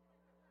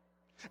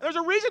 And there's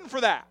a reason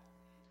for that.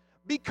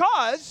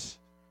 Because,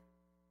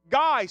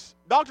 guys,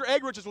 Dr.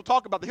 Eggerichs will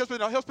talk about this.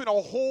 He'll spend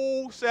a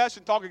whole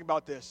session talking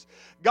about this.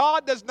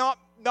 God does not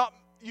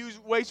use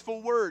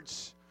wasteful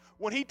words.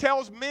 When he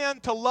tells men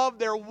to love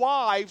their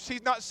wives,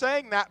 he's not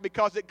saying that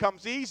because it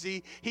comes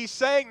easy. He's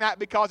saying that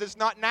because it's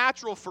not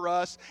natural for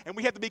us, and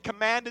we have to be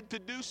commanded to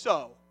do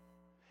so.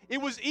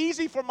 It was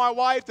easy for my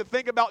wife to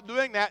think about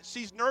doing that.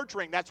 She's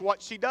nurturing. That's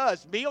what she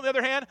does. Me, on the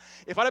other hand,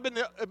 if I'd have been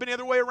the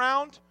other way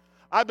around,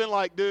 I'd been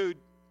like, dude,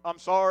 I'm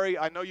sorry.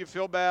 I know you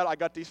feel bad. I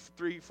got these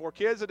 3-4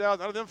 kids that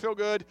none of them feel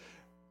good.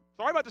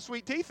 Sorry about the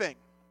sweet tea thing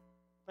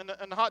and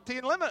the hot tea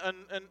and lemon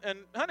and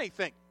honey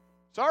thing.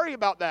 Sorry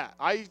about that.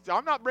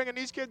 I'm not bringing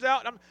these kids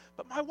out.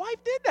 But my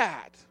wife did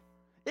that.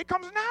 It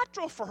comes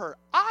natural for her.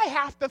 I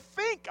have to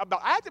think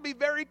about it. I have to be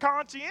very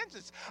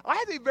conscientious. I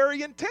have to be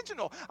very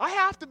intentional. I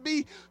have to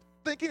be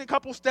thinking a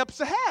couple steps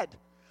ahead.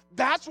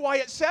 That's why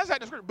it says that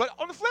in the scripture. But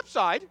on the flip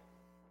side,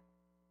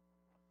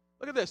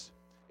 look at this.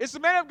 It's the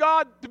man of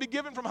God to be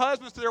given from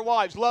husbands to their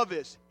wives. Love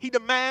is. He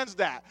demands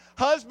that.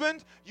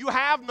 Husband, you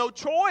have no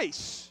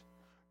choice.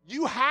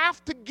 You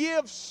have to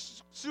give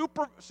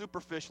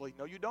superficially.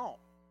 No, you don't.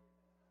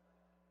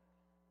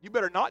 You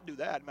better not do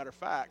that, matter of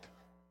fact.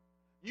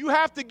 You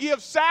have to give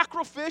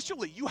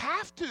sacrificially. You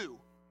have to.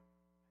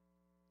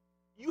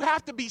 You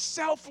have to be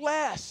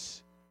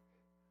selfless.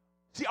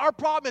 See, our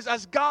problem is,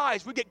 as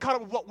guys, we get caught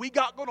up with what we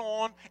got going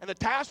on and the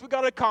tasks we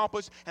got to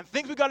accomplish and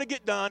things we got to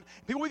get done,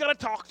 people we got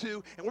to talk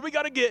to, and where we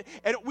got to get.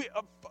 And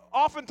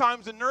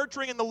oftentimes the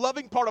nurturing and the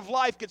loving part of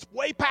life gets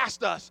way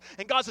past us.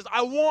 And God says,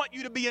 I want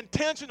you to be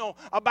intentional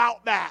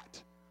about that.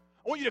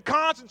 I want you to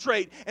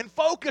concentrate and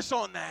focus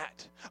on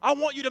that. I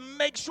want you to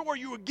make sure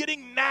you are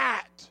getting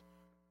that.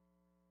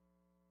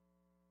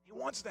 He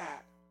wants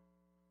that.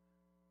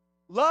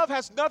 Love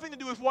has nothing to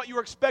do with what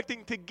you're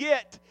expecting to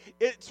get.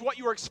 It's what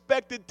you're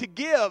expected to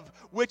give,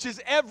 which is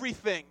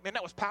everything. Man,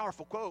 that was a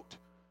powerful quote.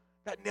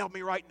 That nailed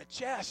me right in the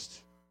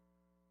chest.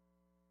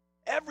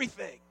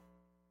 Everything.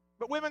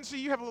 But women, see,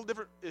 you have a little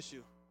different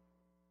issue.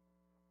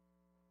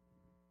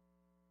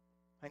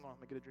 Hang on,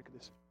 let me get a drink of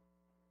this.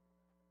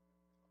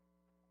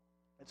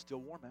 It's still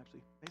warm,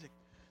 actually. Amazing.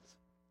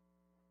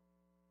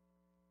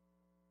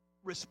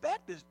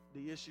 Respect is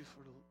the issue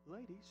for the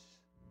ladies.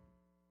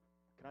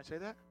 Can I say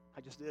that?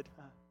 I just did.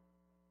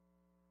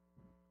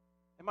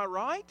 Am I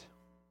right?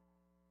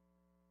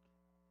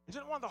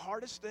 Isn't it one of the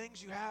hardest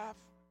things you have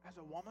as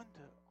a woman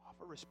to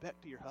offer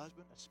respect to your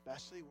husband,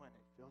 especially when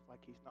it feels like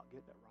he's not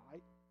getting it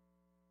right?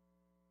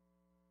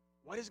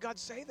 Why does God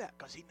say that?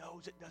 Because he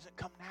knows it doesn't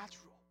come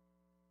natural.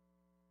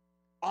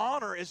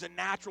 Honor is a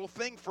natural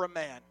thing for a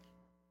man.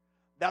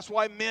 That's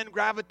why men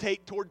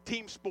gravitate toward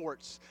team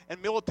sports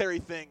and military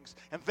things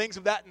and things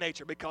of that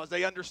nature, because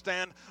they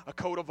understand a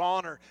code of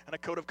honor and a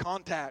code of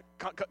conduct,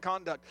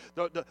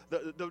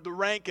 the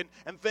rank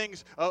and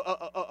things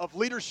of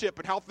leadership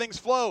and how things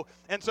flow.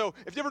 And so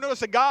if you ever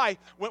notice a guy,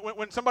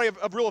 when somebody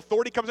of real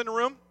authority comes in the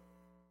room,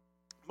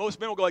 most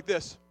men will go like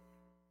this.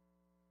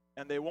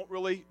 And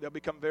they'll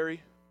become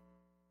very...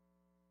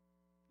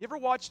 You ever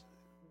watch,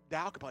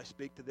 Dow could probably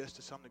speak to this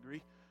to some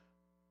degree.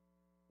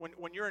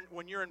 When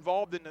you're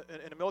involved in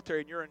the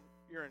military and you're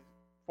in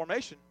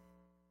formation,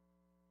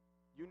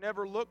 you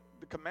never look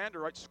the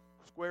commander right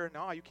square in the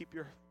eye. You keep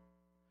your,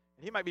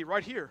 and he might be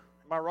right here.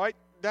 Am I right,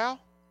 Dow?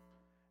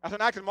 As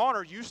an act of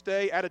honor, you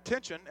stay at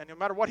attention, and no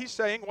matter what he's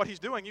saying, what he's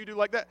doing, you do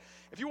like that.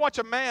 If you watch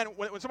a man,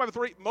 when somebody with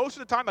authority, most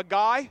of the time a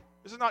guy,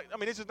 this is not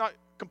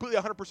completely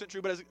 100%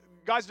 true, but as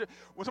guys,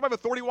 when somebody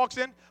with authority walks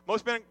in,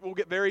 most men will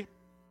get very,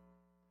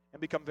 and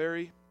become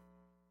very,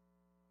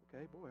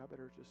 okay, boy, I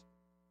better just.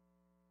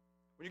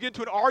 When you get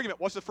into an argument,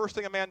 what's the first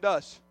thing a man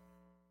does?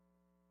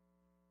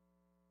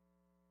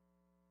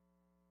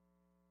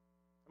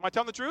 Am I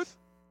telling the truth?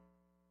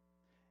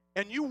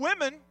 And you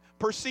women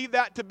perceive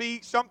that to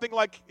be something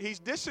like he's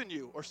dissing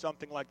you or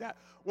something like that.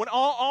 When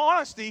all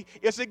honesty,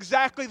 it's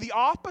exactly the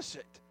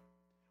opposite.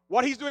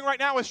 What he's doing right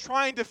now is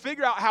trying to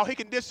figure out how he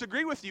can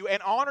disagree with you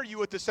and honor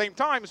you at the same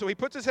time. So he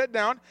puts his head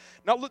down,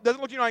 doesn't look you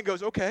in the eye and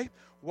goes, okay,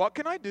 what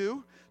can I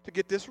do to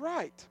get this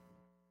right?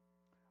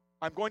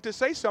 I'm going to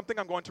say something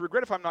I'm going to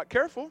regret if I'm not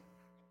careful.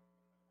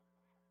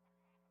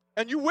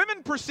 And you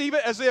women perceive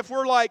it as if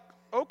we're like,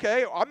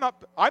 okay, I'm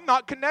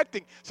not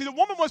connecting. See, the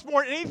woman wants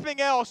more than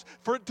anything else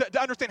to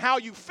understand how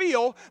you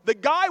feel. The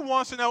guy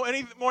wants to know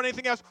more than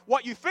anything else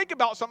what you think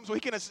about something so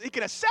he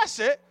can assess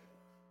it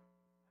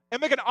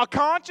and make a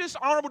conscious,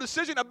 honorable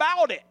decision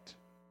about it.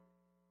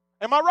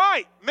 Am I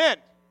right, men?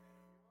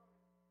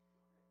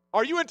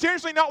 Are you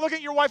intentionally not looking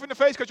at your wife in the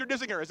face because you're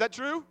dissing her? Is that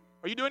true?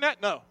 Are you doing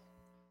that? No.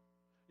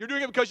 You're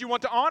doing it because you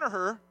want to honor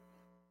her.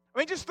 I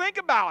mean, just think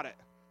about it.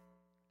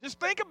 Just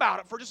think about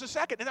it for just a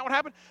second. Isn't that what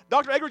happened?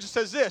 Dr. Eggerichs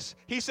says this.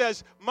 He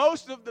says,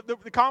 most of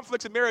the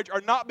conflicts in marriage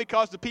are not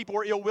because the people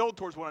are ill-willed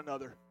towards one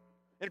another.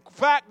 In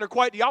fact, they're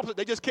quite the opposite.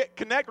 They just can't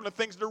connect on the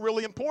things that are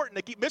really important.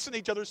 They keep missing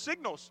each other's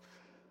signals.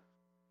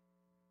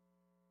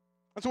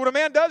 And so when a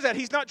man does that,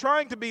 he's not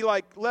trying to be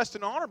like less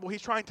than honorable.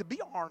 He's trying to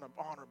be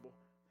honorable.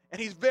 And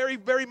he's very,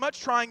 very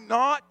much trying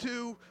not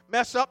to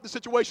mess up the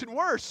situation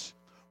worse,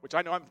 which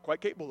I know I'm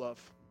quite capable of.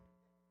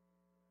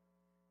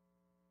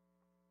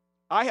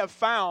 I have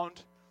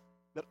found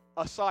that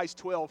a size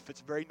 12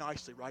 fits very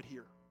nicely right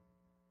here.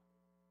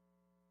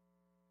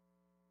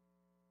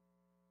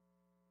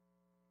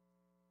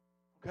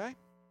 Okay?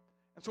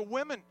 And so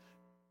women,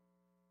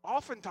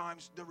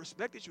 oftentimes the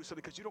respect issue is so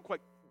because you don't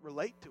quite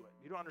relate to it.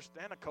 You don't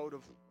understand a code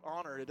of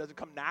honor. It doesn't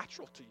come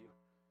natural to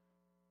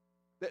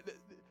you.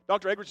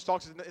 Dr. Eggerichs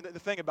talks in the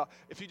thing about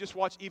if you just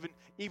watch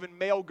even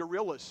male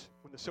gorillas,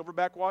 when the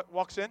silverback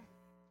walks in,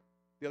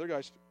 the other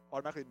guys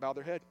automatically bow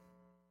their head.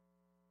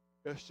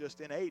 It's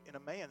just innate in a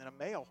man and a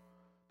male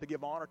to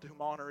give honor to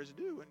whom honor is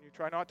due. And you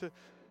try not to,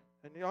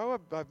 and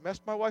I've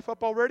messed my wife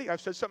up already.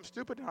 I've said something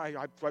stupid. And okay,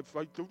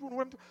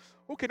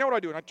 now what do I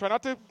do? And I try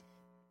not to.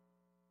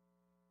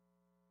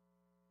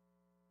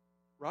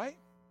 Right?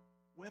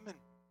 Women,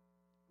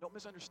 don't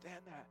misunderstand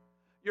that.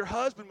 Your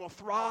husband will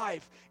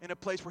thrive in a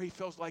place where he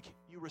feels like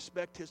you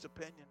respect his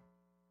opinion,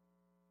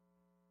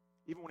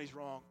 even when he's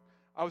wrong.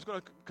 I was going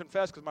to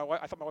confess because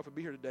I thought my wife would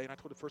be here today, and I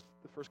told the first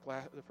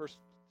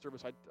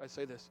service I'd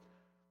say this.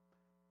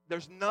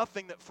 There's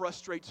nothing that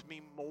frustrates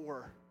me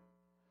more.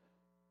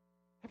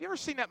 Have you ever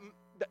seen that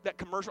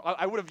commercial?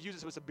 I would have used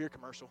this if it was a beer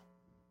commercial. Have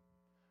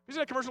you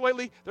seen that commercial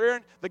lately?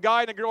 The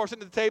guy and the girl are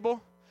sitting at the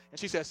table, and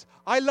she says,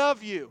 "I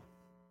love you,"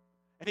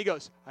 and he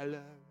goes, "I love you.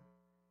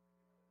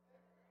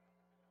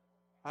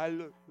 I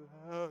love you."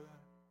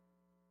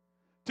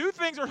 Two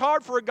things are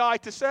hard for a guy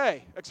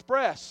to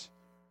express.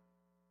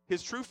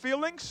 His true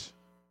feelings,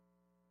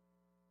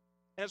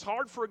 and it's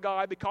hard for a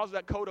guy because of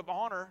that code of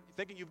honor,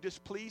 thinking you've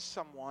displeased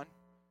someone,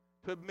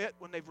 to admit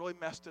when they've really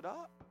messed it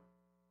up.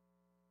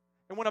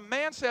 And when a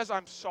man says,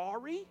 "I'm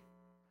sorry,"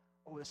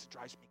 oh, this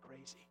drives me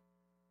crazy.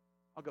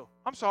 I'll go,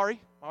 "I'm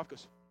sorry." My wife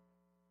goes,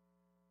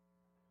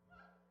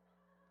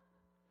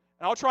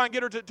 and I'll try and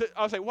get her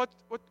I'll say, what?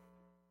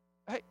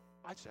 Hey,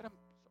 I said I'm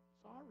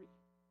sorry.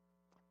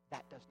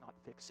 That does not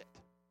fix it.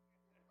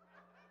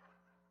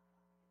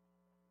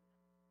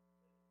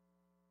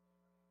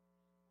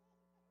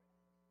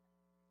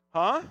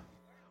 Huh?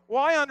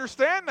 Well, I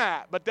understand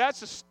that, but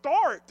that's a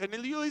start. And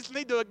you at least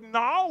need to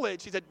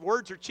acknowledge. He said,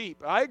 words are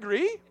cheap. I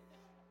agree.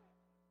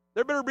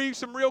 There better be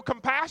some real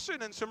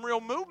compassion and some real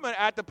movement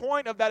at the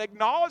point of that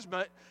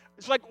acknowledgement.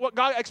 It's like what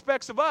God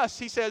expects of us.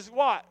 He says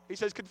what? He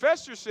says,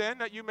 confess your sin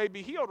that you may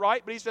be healed,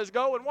 right? But he says,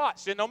 go and what?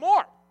 Sin no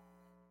more.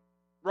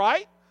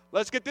 Right?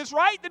 Let's get this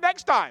right the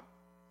next time.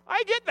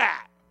 I get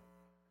that.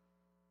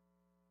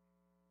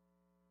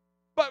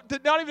 But to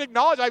not even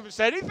acknowledge I haven't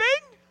said anything?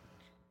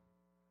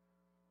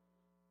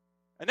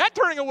 And that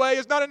turning away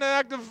is not an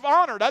act of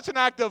honor. That's an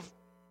act of,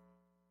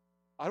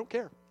 I don't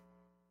care.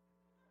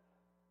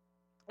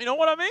 You know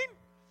what I mean?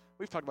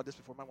 We've talked about this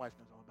before. My wife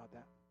knows all about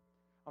that.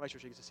 I'll make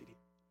sure she gets a CD.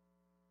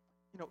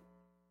 You know,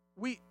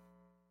 we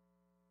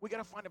got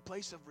to find a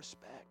place of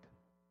respect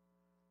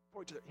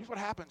for each other. Here's what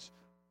happens.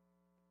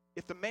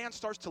 If the man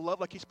starts to love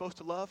like he's supposed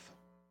to love,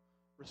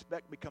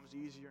 respect becomes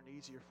easier and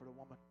easier for the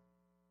woman.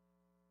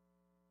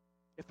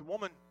 If the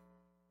woman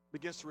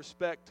begins to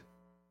respect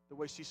the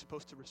way she's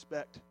supposed to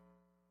respect,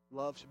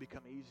 love should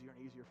become easier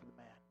and easier for the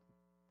man.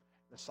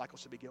 The cycle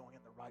should be going in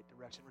the right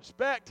direction.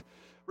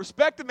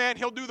 Respect the man,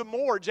 he'll do the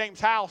more, James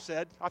Howell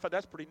said. I thought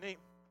that's pretty neat.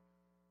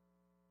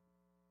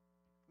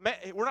 Man,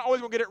 we're not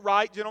always going to get it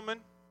right, gentlemen.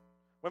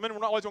 Women, we're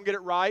not always going to get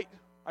it right.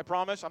 I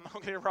promise. I'm not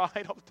going to get it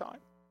right all the time.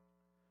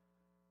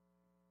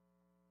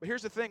 But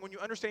here's the thing. When you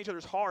understand each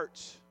other's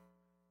hearts,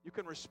 you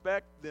can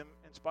respect them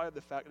in spite of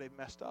the fact that they've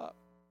messed up.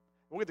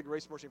 We'll get the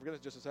grace, mercy, and forgiveness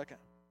in just a second.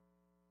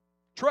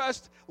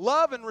 Trust,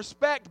 love, and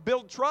respect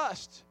build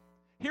trust.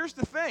 Here's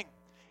the thing.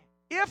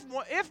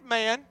 If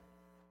man,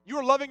 you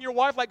are loving your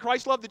wife like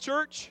Christ loved the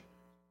church,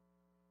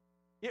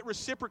 it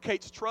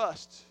reciprocates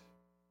trust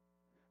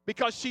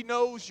because she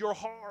knows your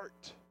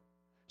heart.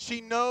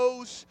 She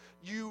knows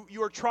you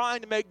are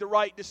trying to make the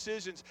right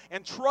decisions.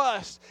 And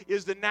trust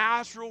is the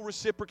natural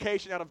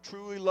reciprocation out of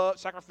truly love,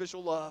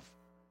 sacrificial love.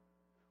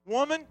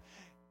 Woman,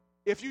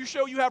 if you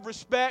show you have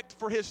respect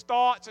for his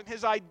thoughts and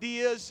his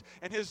ideas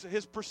and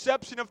his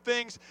perception of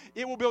things,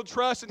 it will build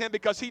trust in him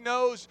because he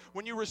knows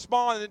when you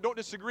respond and don't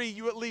disagree,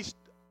 you at least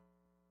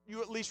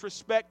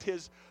respect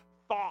his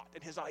thought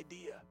and his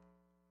idea.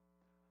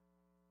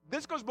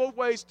 This goes both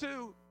ways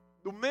too.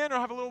 The men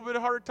have a little bit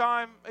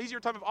easier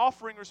time of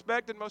offering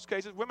respect in most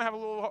cases. Women have a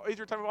little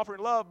easier time of offering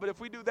love. But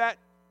if we do that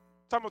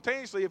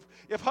simultaneously,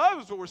 if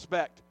husbands will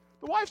respect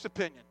the wife's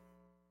opinion,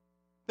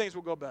 things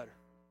will go better.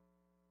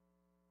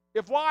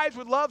 If wives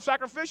would love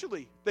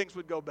sacrificially, things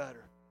would go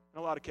better in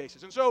a lot of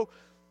cases. And so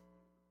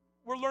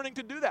we're learning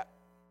to do that.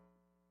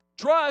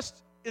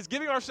 Trust is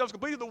giving ourselves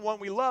completely to the one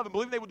we love and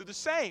believing they will do the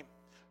same.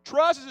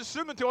 Trust is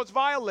assumed until it's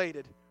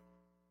violated.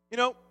 You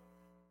know,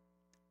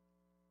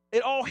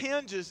 it all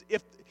hinges.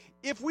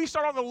 If we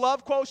start on the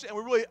love quotient and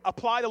we really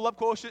apply the love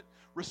quotient,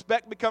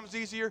 respect becomes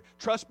easier,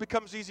 trust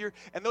becomes easier,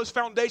 and those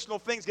foundational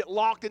things get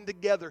locked in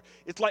together.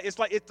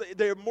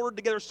 They're moored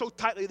together so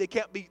tightly they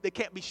can't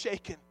be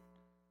shaken.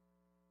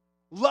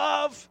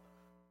 Love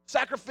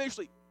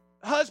sacrificially.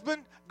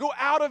 Husband, go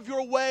out of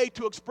your way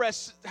to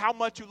express how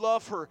much you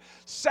love her.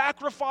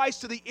 Sacrifice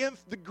to the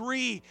nth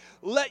degree.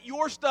 Let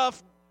your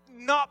stuff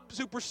not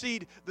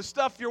supersede the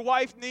stuff your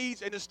wife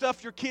needs and the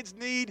stuff your kids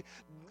need.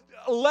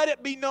 Let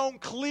it be known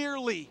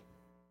clearly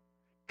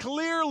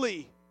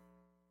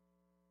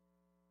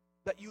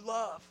that you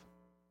love.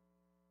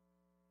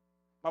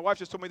 My wife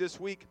just told me this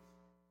week,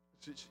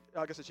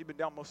 like I said, she'd been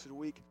down most of the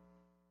week,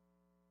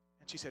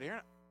 and she said,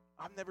 Aaron,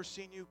 I've never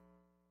seen you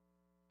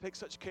take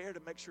such care to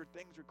make sure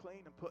things are clean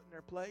and put in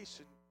their place,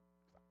 and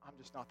I'm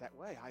just not that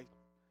way. I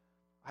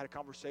had a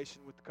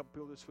conversation with a couple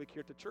people this week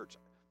here at the church.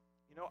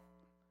 You know,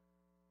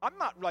 I'm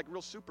not like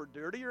real super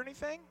dirty or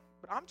anything,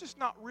 but I'm just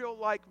not real,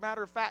 like,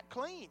 matter of fact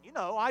clean. You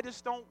know, I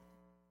just don't.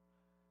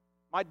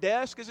 My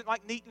desk isn't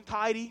like neat and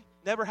tidy,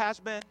 never has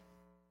been.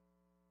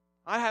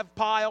 I have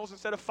piles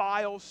instead of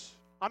files.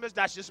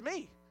 That's just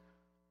me.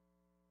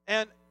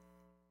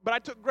 But I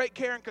took great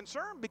care and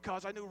concern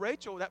because I knew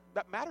Rachel,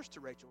 that matters to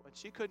Rachel, and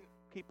she couldn't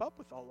keep up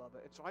with all of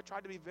it. And so I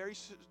tried to be very,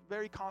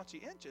 very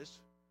conscientious.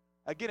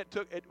 Again,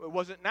 it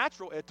wasn't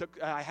natural.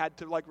 I had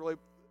to like really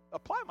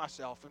apply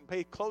myself and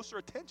pay closer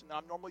attention than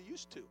I'm normally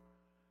used to.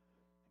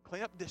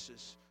 Clean up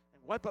dishes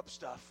and wipe up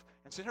stuff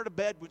and send her to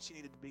bed when she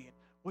needed to be in.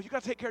 Well, you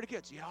got to take care of the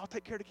kids. Yeah, I'll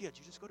take care of the kids.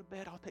 You just go to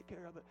bed. I'll take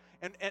care of it.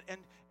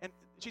 And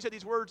she said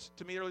these words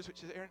to me earlier. She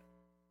said, Aaron,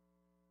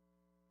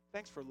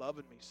 thanks for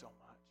loving me so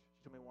much.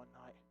 She told me one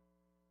night,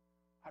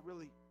 I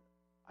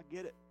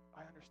get it.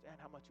 I understand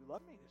how much you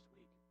love me this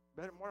week.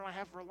 Better more than I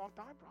have for a long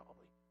time,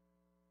 probably.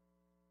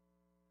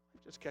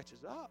 It just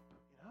catches up,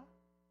 you know.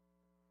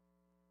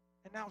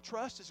 And now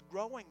trust is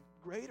growing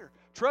greater.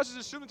 Trust is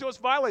assumed until it's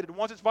violated. And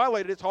once it's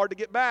violated, it's hard to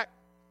get back.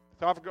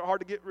 It's hard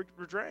to get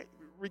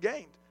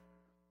regained.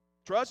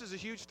 Trust is a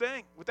huge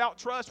thing. Without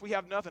trust, we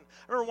have nothing.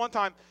 I remember one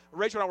time,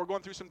 Rachel and I were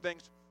going through some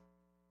things.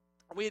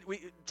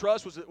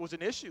 Trust was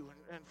an issue,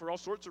 and for all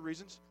sorts of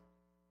reasons.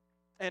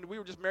 And we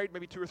were just married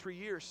maybe 2 or 3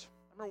 years.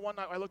 I remember one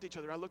night I looked at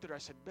her, I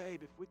said,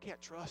 babe, if we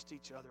can't trust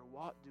each other,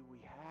 what do we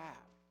have?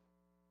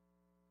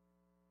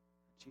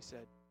 She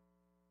said,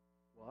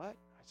 what?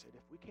 I said,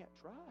 if we can't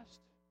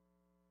trust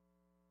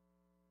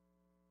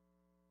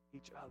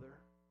each other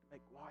to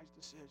make wise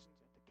decisions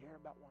and to care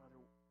about one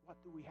another, what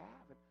do we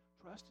have? And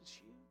trust is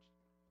huge.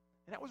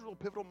 And that was a real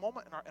pivotal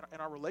moment in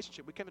our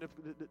relationship. We came to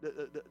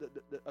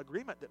the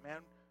agreement that, man,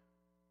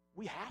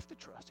 we have to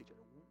trust each other.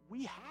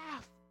 We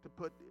have to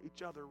put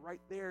each other right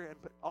there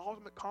and put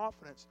ultimate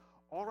confidence,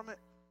 or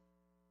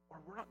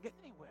we're not getting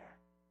anywhere.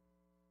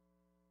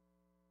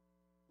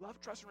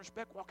 Love, trust, and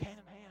respect walk hand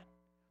in hand.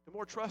 The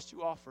more trust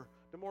you offer,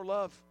 the more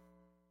love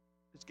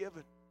is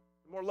given.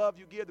 The more love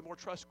you give, the more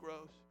trust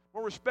grows. The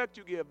more respect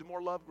you give, the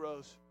more love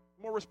grows.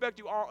 The more respect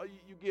you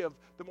give,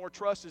 the more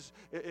trust is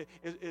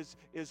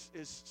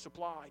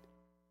supplied.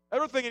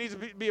 Another thing it needs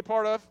to be a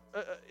part of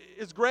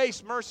is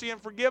grace, mercy, and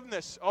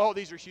forgiveness. Oh,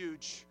 these are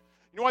huge.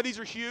 You know why these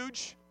are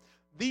huge?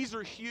 These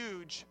are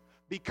huge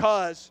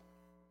because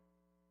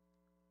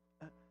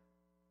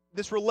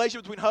this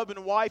relationship between husband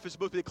and wife is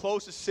supposed to be the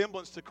closest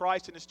semblance to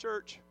Christ and His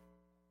church.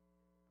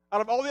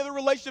 Out of all the other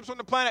relationships on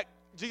the planet,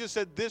 Jesus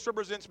said, this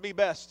represents me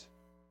best.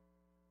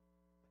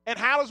 And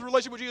how does the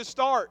relationship with Jesus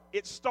start?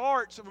 It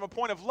starts from a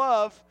point of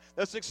love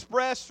that's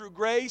expressed through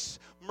grace,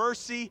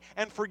 mercy,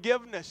 and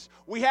forgiveness.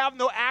 We have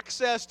no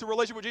access to a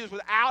relationship with Jesus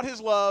without His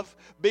love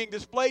being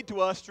displayed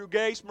to us through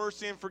grace,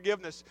 mercy, and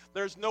forgiveness.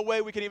 There's no way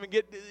we can even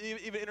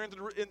enter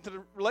into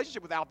the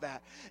relationship without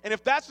that. And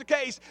if that's the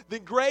case,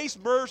 then grace,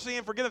 mercy,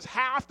 and forgiveness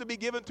have to be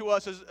given to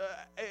us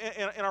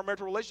in our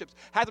marital relationships,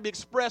 have to be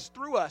expressed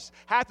through us,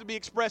 have to be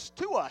expressed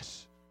to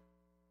us.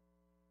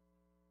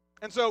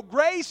 And so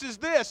grace is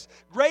this.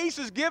 Grace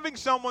is giving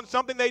someone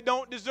something they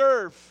don't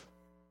deserve.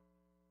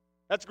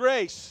 That's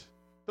grace.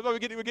 Sometimes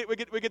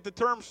we get the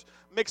terms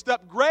mixed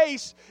up.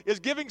 Grace is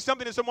giving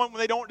something to someone when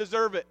they don't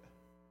deserve it.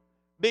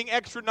 Being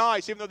extra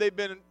nice even though they've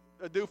been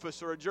a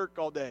doofus or a jerk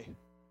all day.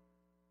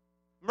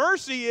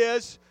 Mercy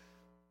is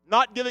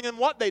not giving them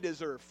what they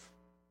deserve.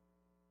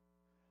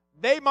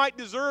 They might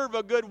deserve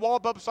a good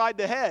wallop upside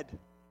the head,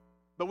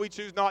 but we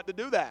choose not to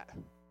do that.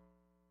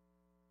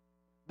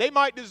 They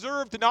might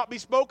deserve to not be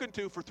spoken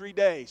to for 3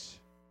 days,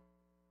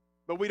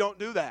 but we don't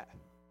do that.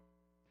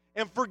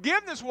 And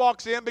forgiveness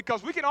walks in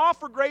because we can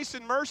offer grace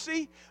and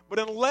mercy, but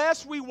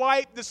unless we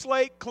wipe the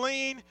slate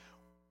clean,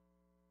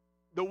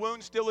 the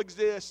wound still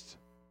exists.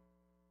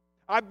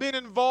 I've been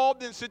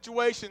involved in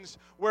situations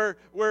where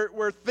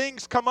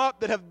things come up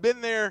that have been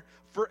there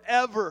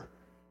forever.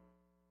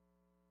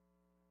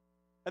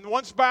 And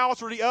one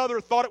spouse or the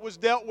other thought it was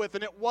dealt with,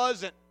 and it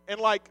wasn't.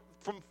 And like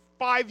from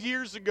 5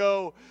 years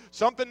ago,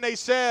 something they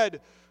said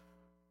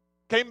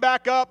came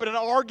back up in an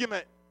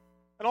argument.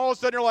 And all of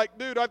a sudden you're like,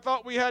 dude, I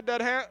thought we had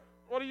that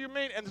What do you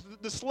mean? And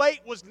the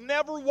slate was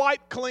never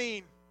wiped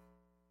clean.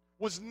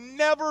 Was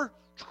never.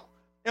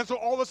 And so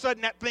all of a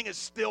sudden that thing is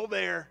still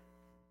there.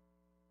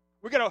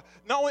 We got to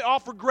not only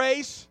offer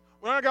grace,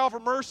 we're not going to offer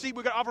mercy,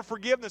 we've got to offer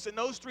forgiveness. And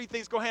those three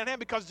things go hand in hand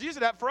because Jesus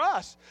did that for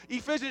us.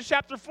 Ephesians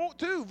chapter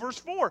 2, verse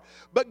 4.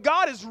 But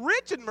God is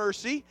rich in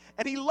mercy,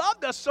 and he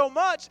loved us so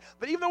much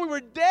that even though we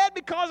were dead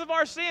because of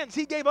our sins,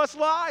 he gave us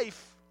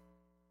life.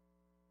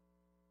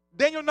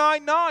 Daniel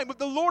 9:9. But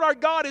the Lord our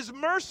God is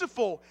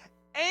merciful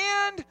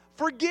and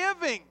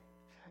forgiving,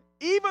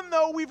 even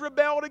though we've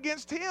rebelled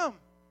against him.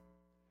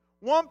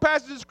 One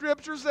passage of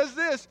Scripture says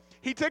this: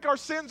 he took our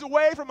sins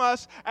away from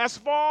us as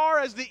far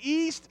as the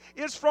east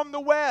is from the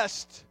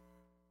west.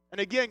 And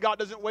again, God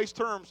doesn't waste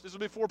terms. This was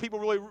before people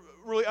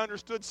really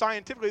understood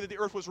scientifically that the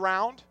earth was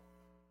round.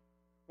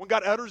 When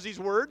God utters these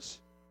words,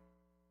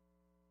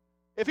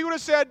 if he would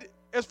have said,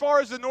 as far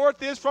as the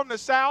north is from the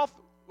south,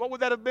 what would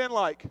that have been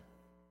like?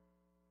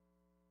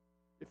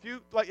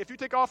 If you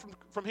take off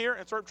from here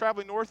and start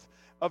traveling north,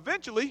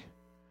 eventually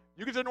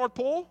you get to the North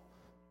Pole,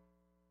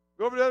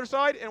 go over to the other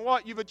side, and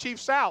what? You've achieved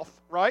south,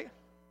 right?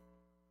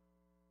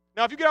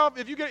 Now, if you get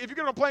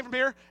on a plane from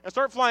here and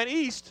start flying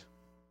east,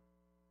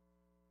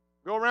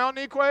 go around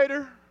the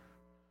equator,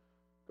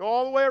 go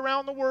all the way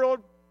around the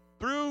world,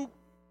 through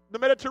the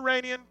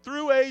Mediterranean,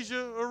 through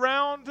Asia,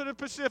 around to the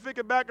Pacific,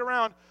 and back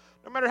around.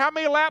 No matter how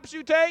many laps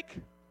you take,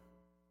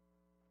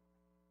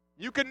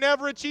 you can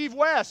never achieve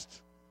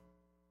west.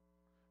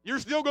 You're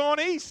still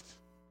going east.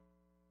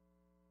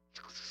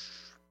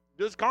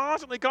 Just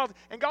constantly.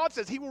 And God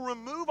says he will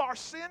remove our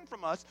sin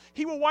from us.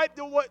 He will wipe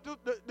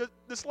the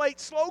slate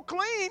so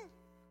clean,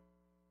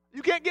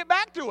 you can't get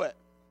back to it.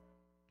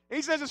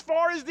 He says, as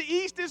far as the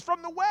east is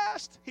from the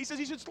west. He says,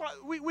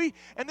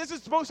 and this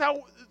is supposed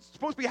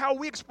to be how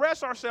we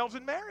express ourselves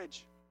in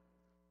marriage.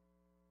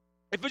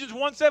 Ephesians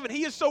 1:7,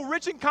 he is so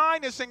rich in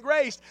kindness and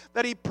grace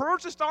that he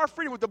purchased our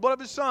freedom with the blood of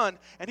his Son,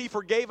 and he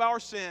forgave our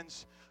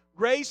sins.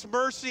 Grace,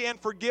 mercy, and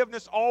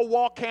forgiveness all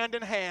walk hand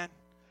in hand.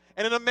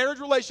 And in a marriage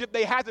relationship,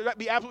 they have to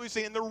be absolutely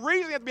seen. And the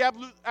reason they have to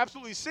be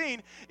absolutely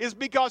seen is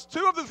because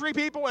two of the three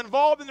people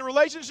involved in the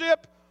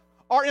relationship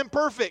are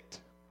imperfect.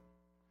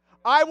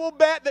 I will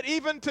bet that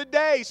even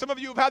today, some of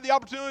you have had the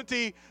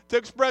opportunity to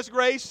express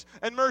grace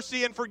and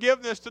mercy and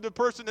forgiveness to the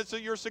person that's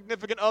your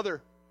significant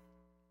other.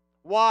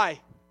 Why?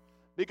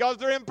 Because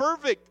they're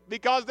imperfect.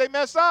 Because they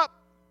mess up.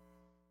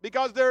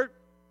 Because they're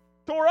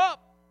tore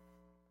up.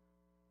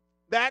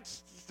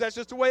 That's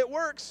just the way it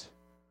works.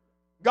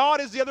 God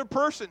is the other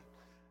person.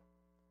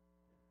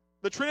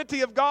 The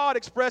Trinity of God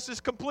expresses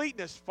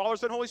completeness. Father,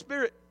 Son, Holy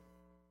Spirit.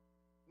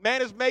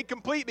 Man is made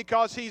complete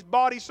because he's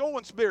body, soul,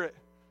 and spirit.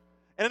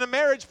 And in a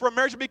marriage, for a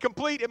marriage to be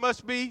complete, it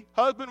must be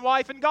husband,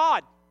 wife, and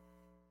God.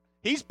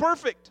 He's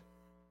perfect.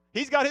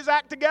 He's got his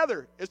act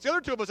together. It's the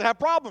other two of us that have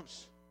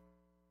problems.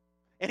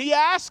 And he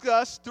asks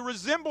us to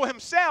resemble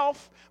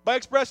himself by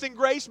expressing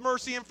grace,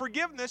 mercy, and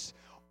forgiveness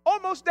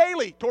almost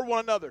daily toward one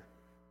another.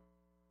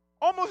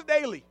 Almost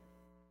daily.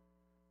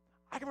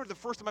 I can remember the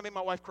first time I made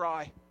my wife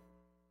cry.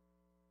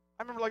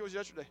 I remember like it was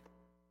yesterday.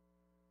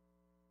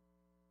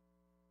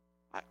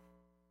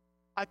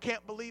 I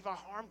can't believe I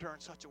harmed her in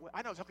such a way.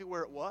 I know exactly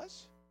where it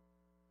was.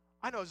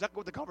 I know exactly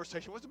what the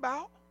conversation was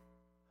about.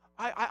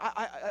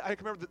 I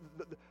can remember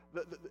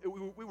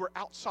we were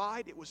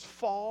outside. It was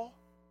fall.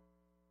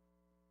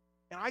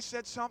 And I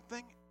said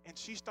something, and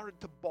she started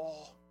to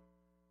bawl.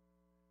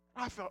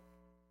 I felt,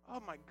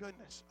 oh my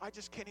goodness, I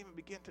just can't even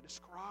begin to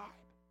describe.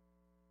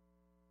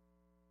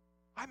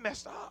 I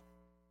messed up.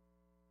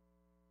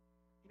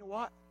 You know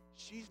what?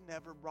 She's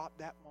never brought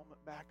that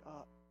moment back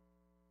up.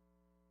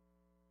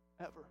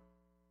 Ever.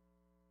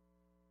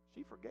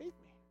 She forgave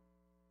me.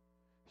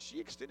 She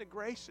extended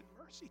grace and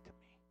mercy to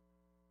me.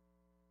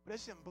 But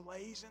it's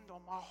emblazoned on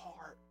my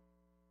heart.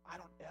 I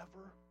don't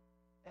ever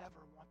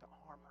want to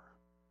harm her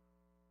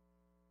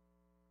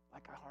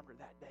like I harmed her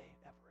that day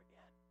ever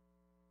again.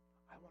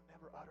 I will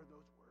never utter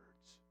those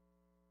words.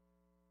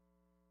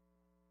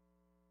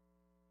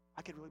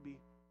 I could really be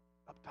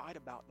uptight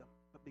about them,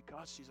 but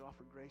because she's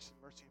offered grace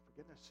and mercy and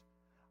forgiveness,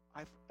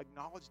 I've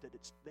acknowledged that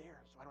it's there,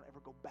 so I don't ever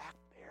go back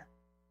there.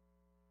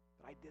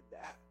 That I did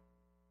that.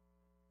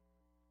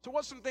 So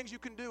what's some things you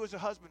can do as a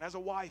husband, as a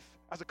wife,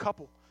 as a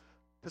couple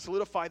to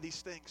solidify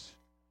these things?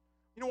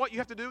 You know what you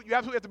have to do? You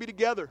absolutely have to be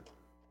together.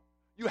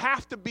 You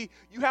have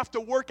to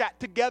work at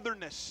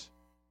togetherness.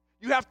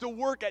 You have to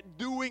work at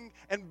doing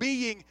and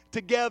being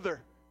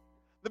together.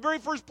 The very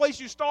first place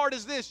you start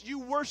is this: you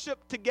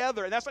worship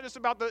together. And that's not just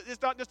about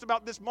it's not just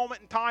about this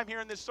moment in time here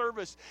in this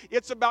service.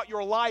 It's about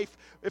your life.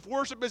 If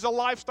worship is a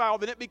lifestyle,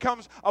 then it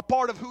becomes a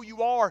part of who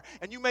you are.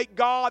 And you make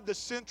God the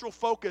central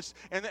focus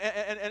and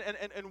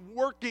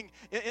working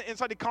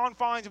inside the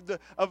confines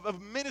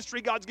of ministry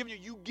God's given you.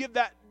 You give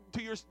that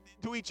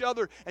to each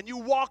other, and you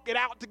walk it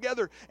out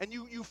together, and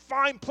you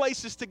find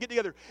places to get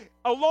together.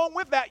 Along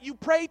with that, you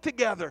pray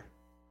together.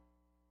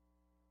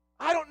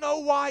 I don't know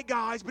why,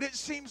 guys, but it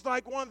seems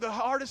like one of the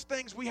hardest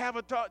things we have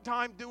a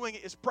time doing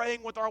is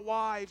praying with our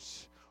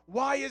wives.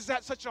 Why is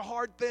that such a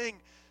hard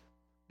thing?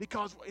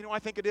 Because, I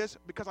think it is.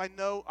 Because I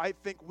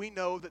think we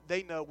know that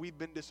they know we've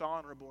been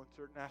dishonorable in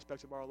certain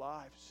aspects of our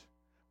lives.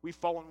 We've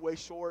fallen way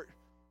short.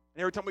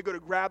 And every time we go to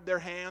grab their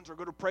hands or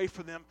go to pray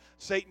for them,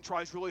 Satan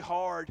tries really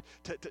hard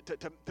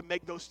to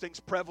make those things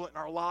prevalent in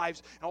our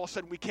lives. And all of a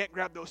sudden, we can't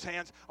grab those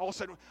hands. All of a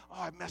sudden,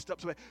 I messed up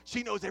so bad.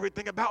 She knows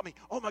everything about me.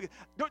 Oh, my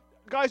God.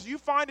 Guys, do you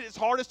find it's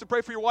hardest to pray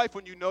for your wife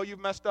when you know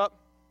you've messed up?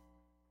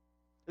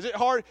 Is it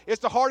hard?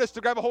 It's the hardest to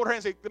grab a hold of her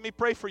hand and say, let me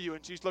pray for you.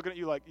 And she's looking at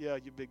you like, yeah,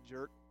 you big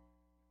jerk.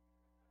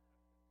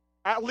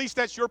 At least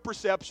that's your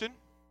perception.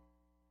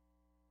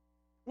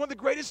 One of the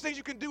greatest things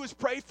you can do is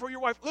pray for your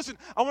wife. Listen,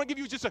 I want to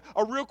give you just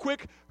a real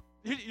quick,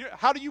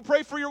 how do you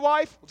pray for your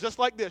wife? Just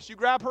like this. You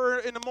grab her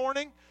in the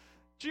morning.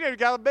 She didn't even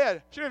get out of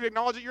bed. She didn't even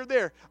acknowledge that you're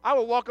there. I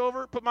will walk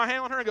over, put my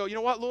hand on her and go, you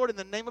know what, Lord, in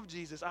the name of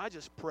Jesus, I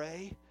just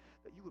pray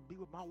that you would be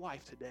with my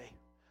wife today.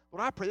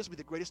 Lord, I pray this would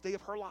be the greatest day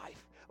of her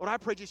life. Lord, I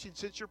pray that she'd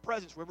sense your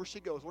presence wherever she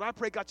goes. Lord, I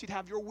pray, God, she'd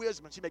have your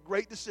wisdom and she'd make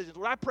great decisions.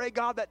 Lord, I pray,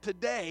 God, that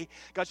today,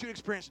 God, she'd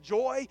experience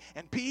joy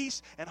and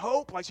peace and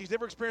hope like she's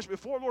never experienced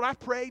before. Lord, I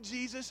pray,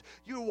 Jesus,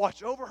 you would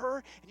watch over her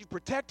and you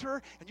protect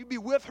her and you be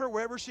with her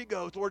wherever she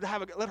goes. Lord,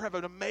 let her have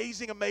an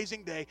amazing,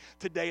 amazing day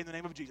today in the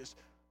name of Jesus.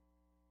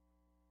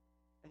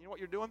 And you know what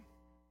you're doing?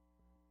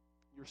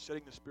 You're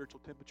setting the spiritual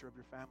temperature of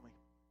your family.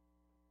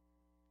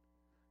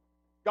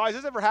 Guys,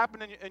 has this ever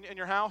happened in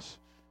your house?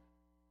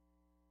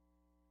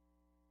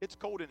 It's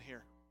cold in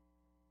here.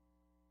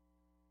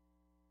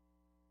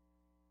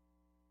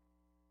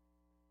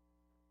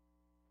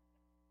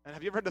 And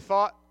have you ever had the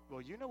thought, well,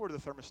 you know where the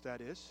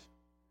thermostat is?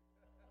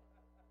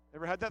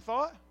 Ever had that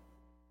thought?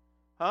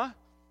 Huh?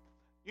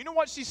 You know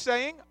what she's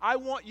saying? I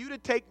want you to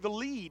take the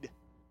lead.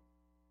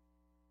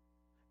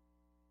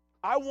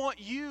 I want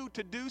you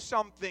to do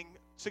something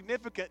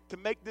significant to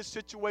make this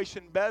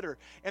situation better.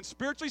 And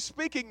spiritually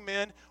speaking,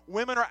 men,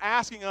 women are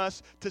asking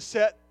us to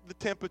set the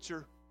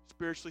temperature,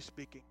 spiritually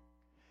speaking.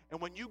 And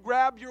when you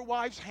grab your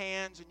wife's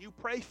hands and you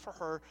pray for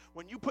her,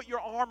 when you put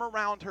your arm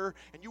around her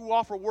and you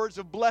offer words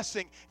of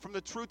blessing from the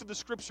truth of the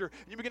Scripture,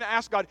 and you begin to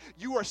ask God,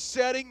 you are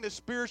setting the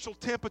spiritual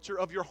temperature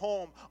of your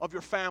home, of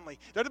your family.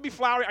 Doesn't be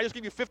flowery. I just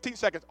give you 15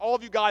 seconds. All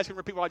of you guys can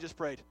repeat what I just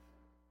prayed.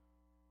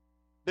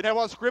 Didn't have a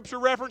lot of Scripture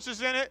references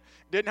in it.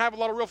 Didn't have a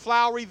lot of real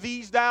flowery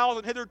these, thous,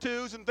 and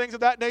hithertos and things of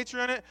that nature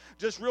in it.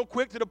 Just real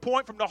quick to the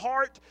point from the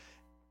heart.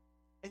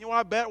 And you know what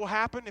I bet will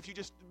happen if you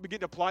just begin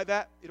to apply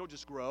that? It'll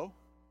just grow.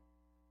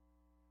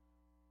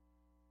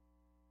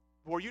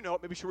 Before you know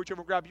it, maybe she'll reach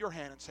over and grab your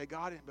hand and say,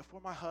 God, and before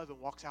my husband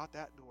walks out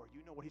that door,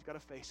 you know what he's got to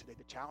face today,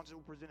 the challenges that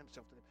will present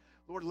himself to him.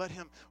 Lord, let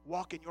him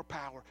walk in your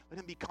power. Let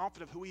him be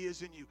confident of who he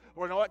is in you.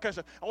 Lord, and all that kind of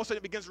stuff. All of a sudden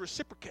it begins to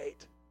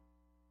reciprocate.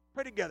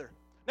 Pray together.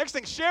 Next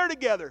thing, share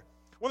together.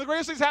 One of the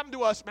greatest things that happened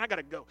to us, man, I got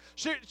to go.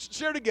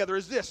 Share together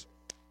is this.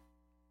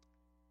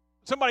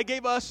 Somebody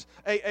gave us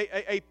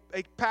a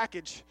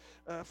package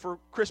for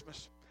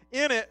Christmas.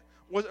 In it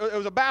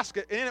was a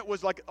basket, and in it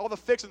was like all the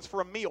fixings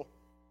for a meal.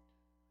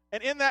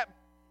 And in that,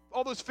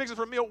 all those fixings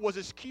for a meal was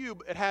this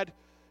cube.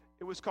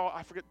 It was called,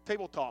 I forget,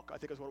 Table Talk, I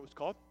think is what it was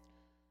called.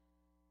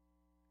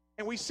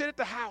 And we sit at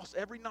the house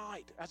every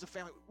night as a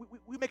family.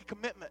 We make a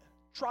commitment.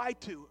 Try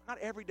to, not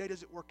every day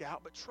does it work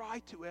out, but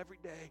try to every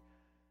day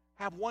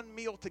have one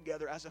meal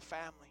together as a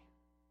family.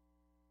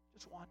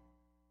 Just one.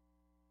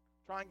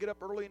 Try and get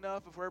up early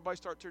enough before everybody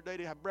starts their day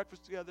to have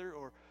breakfast together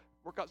or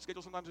work out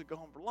schedule. Sometimes we go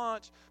home for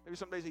lunch. Maybe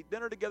some days eat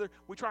dinner together.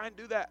 We try and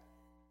do that.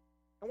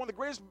 And one of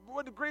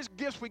the greatest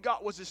gifts we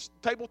got was this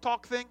Table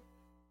Talk thing.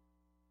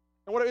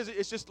 And what it is,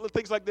 it's just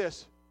things like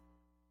this.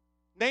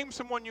 Name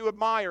someone you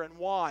admire and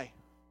why.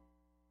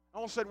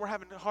 All of a sudden, we're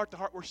having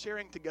heart-to-heart. We're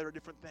sharing together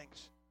different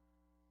things.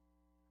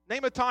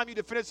 Name a time you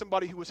defended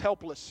somebody who was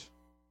helpless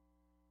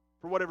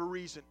for whatever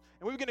reason.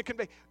 And we were going to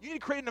convey, you need to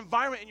create an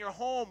environment in your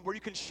home where you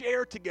can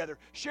share together.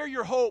 Share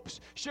your hopes.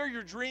 Share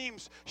your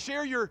dreams.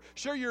 Share your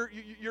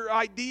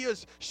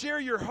ideas. Share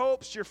your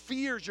hopes, your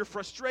fears, your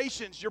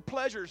frustrations, your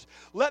pleasures.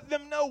 Let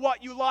them know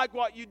what you like,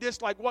 what you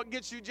dislike, what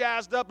gets you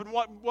jazzed up, and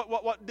what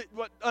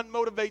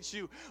unmotivates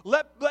you.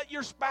 Let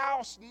your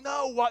spouse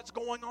know what's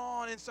going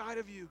on inside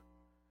of you.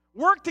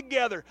 Work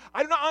together.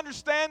 I do not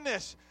understand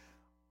this.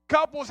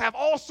 Couples have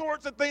all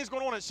sorts of things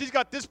going on. And she's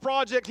got this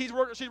project she's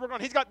working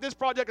on. He's got this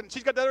project, and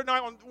she's got the other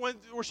night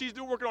where she's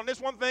working on this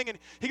one thing, and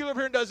he goes over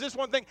here and does this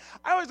one thing.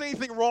 I don't think there's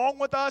anything wrong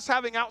with us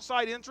having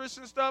outside interests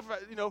and stuff,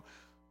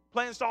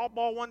 playing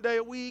softball one day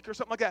a week or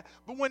something like that.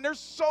 But when there's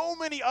so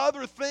many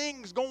other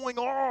things going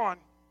on,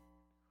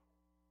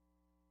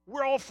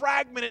 we're all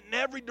fragmented in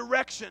every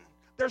direction.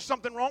 There's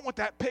something wrong with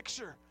that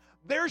picture.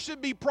 There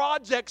should be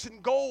projects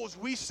and goals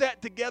we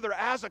set together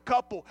as a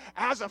couple,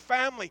 as a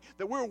family,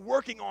 that we're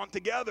working on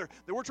together,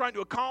 that we're trying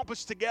to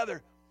accomplish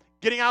together.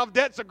 Getting out of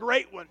debt's a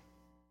great one.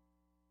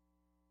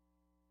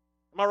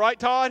 Am I right,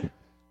 Todd?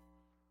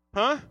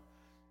 Huh?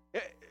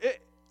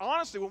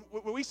 Honestly,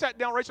 when we sat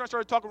down, Rachel and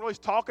I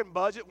started talking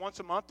budget once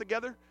a month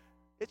together,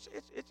 it's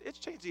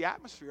changed the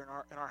atmosphere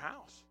in our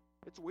house.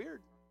 It's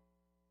weird.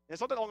 And it's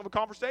not that long of a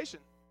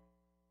conversation.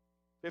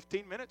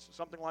 15 minutes,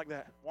 something like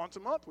that. Once a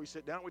month, we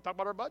sit down and we talk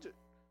about our budget.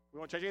 We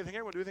want to change anything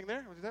here? We want to do anything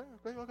there? We want to do that?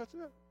 Okay, well, let's do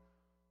that.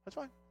 That's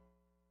fine.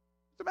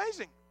 It's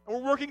amazing. And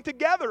we're working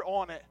together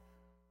on it.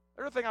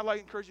 The other thing I'd like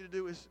to encourage you to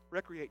do is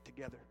recreate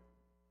together.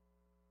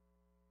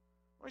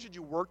 Why should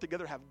you work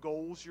together, have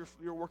goals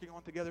you're working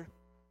on together?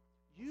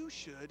 You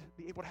should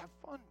be able to have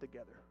fun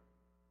together.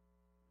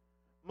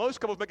 Most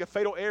couples make a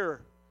fatal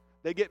error.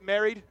 They get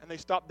married and they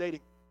stop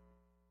dating.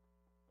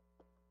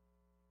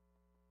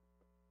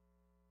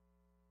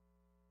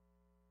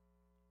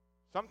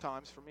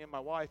 Sometimes, for me and my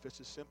wife, it's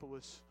as simple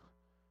as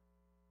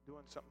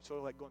doing something sort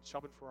of like going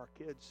shopping for our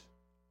kids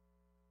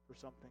or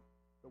something.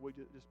 But we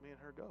just me and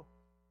her go.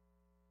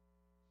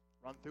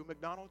 Run through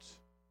McDonald's,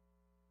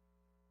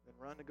 then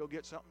run to go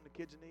get something the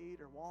kids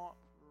need or want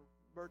for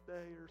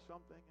birthday or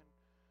something, and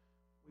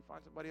we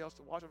find somebody else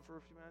to watch them for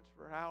a few minutes,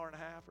 for an hour and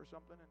a half or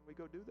something, and we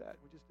go do that.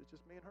 It's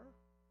just me and her.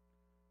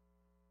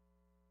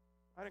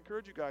 I'd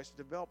encourage you guys to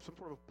develop some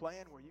sort of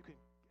plan where you can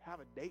have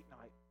a date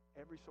night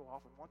every so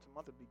often. Once a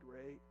month would be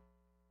great.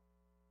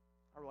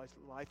 I realize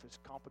life is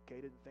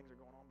complicated and things are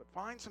going on, but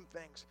find some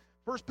things.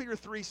 1 Peter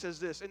 3 says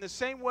this, in the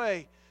same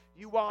way,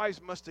 you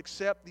wives must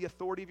accept the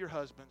authority of your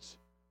husbands.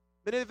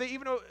 But if they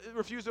even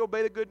refuse to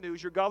obey the good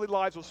news, your godly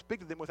lives will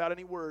speak to them without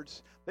any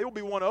words. They will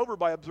be won over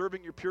by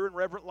observing your pure and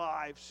reverent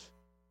lives.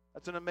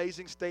 That's an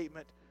amazing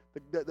statement.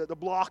 The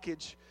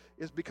blockage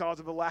is because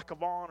of the lack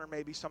of honor,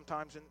 maybe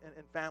sometimes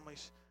in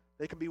families.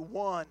 They can be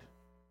won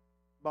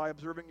by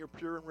observing your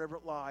pure and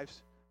reverent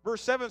lives.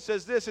 Verse 7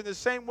 says this, in the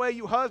same way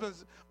you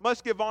husbands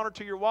must give honor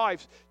to your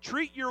wives.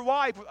 Treat your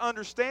wife with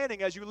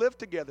understanding as you live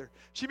together.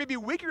 She may be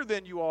weaker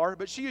than you are,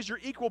 but she is your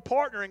equal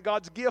partner in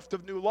God's gift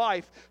of new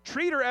life.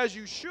 Treat her as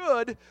you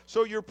should,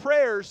 so your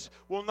prayers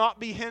will not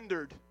be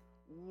hindered.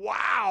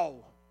 Wow!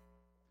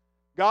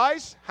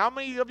 Guys, how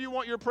many of you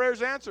want your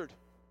prayers answered?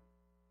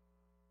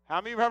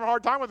 How many of you are having a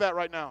hard time with that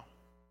right now?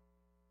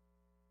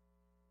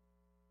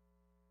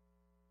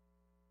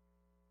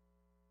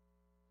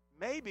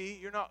 Maybe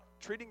you're not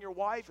treating your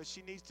wife as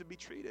she needs to be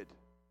treated.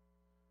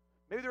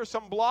 Maybe there's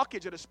some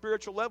blockage at a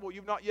spiritual level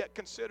you've not yet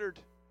considered.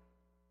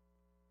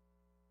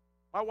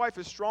 My wife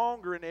is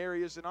stronger in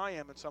areas than I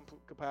am in some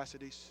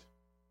capacities.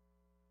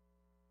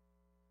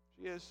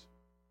 She is.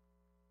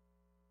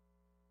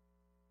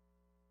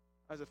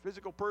 As a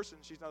physical person,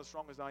 she's not as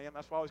strong as I am.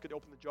 That's why I always get to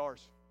open the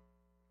jars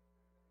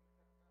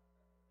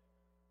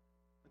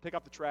and take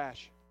out the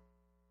trash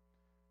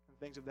and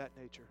things of that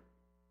nature.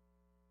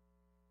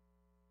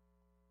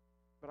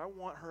 But I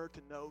want her to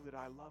know that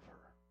I love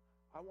her.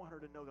 I want her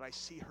to know that I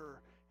see her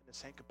in the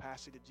same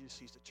capacity that Jesus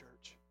sees the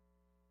church.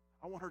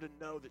 I want her to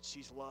know that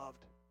she's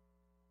loved.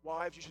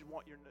 Wives, you should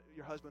want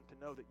your husband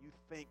to know that you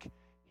think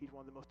he's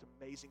one of the most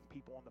amazing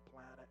people on the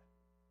planet.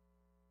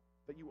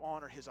 That you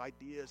honor his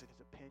ideas and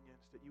his opinions.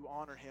 That you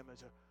honor him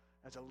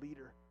as a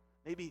leader.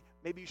 Maybe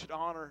you should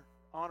honor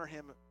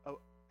him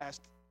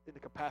as in the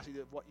capacity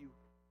of what you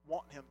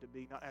want him to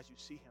be, not as you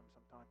see him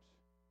sometimes.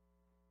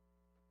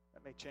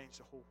 That may change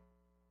the whole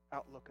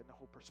outlook and the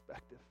whole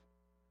perspective.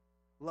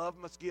 Love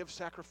must give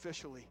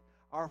sacrificially.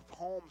 Our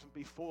homes must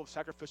be full of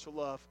sacrificial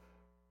love,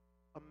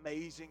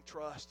 amazing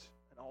trust,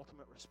 and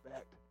ultimate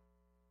respect.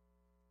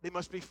 They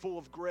must be full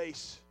of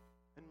grace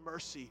and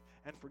mercy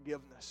and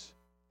forgiveness.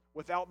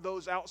 Without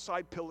those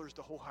outside pillars,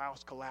 the whole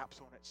house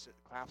collapses on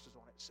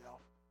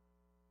itself.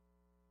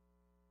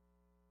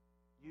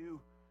 You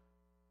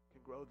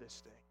can grow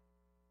this thing.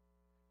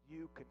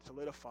 You can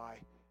solidify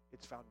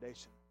its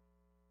foundation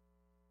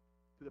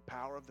through the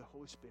power of the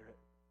Holy Spirit,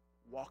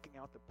 walking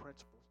out the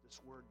principles this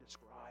word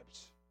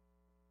describes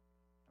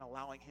and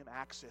allowing him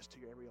access to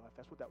your every life.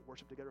 That's what that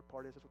worship together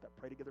part is. That's what that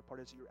pray together part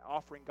is. You're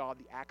offering God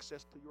the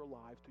access to your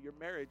lives, to your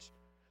marriage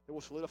that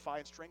will solidify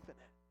and strengthen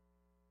it.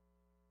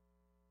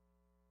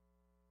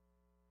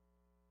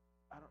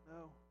 I don't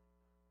know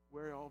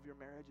where all of your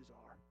marriages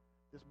are.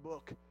 This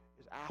book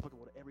is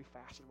applicable to every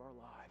facet of our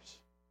lives.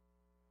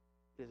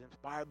 It is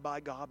inspired by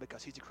God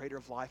because he's the creator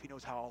of life. He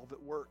knows how all of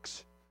it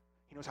works.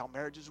 He knows how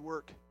marriages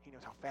work. He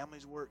knows how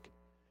families work.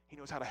 He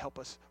knows how to help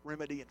us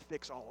remedy and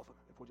fix all of them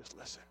if we'll just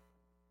listen.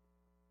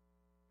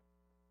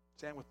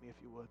 Stand with me if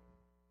you would.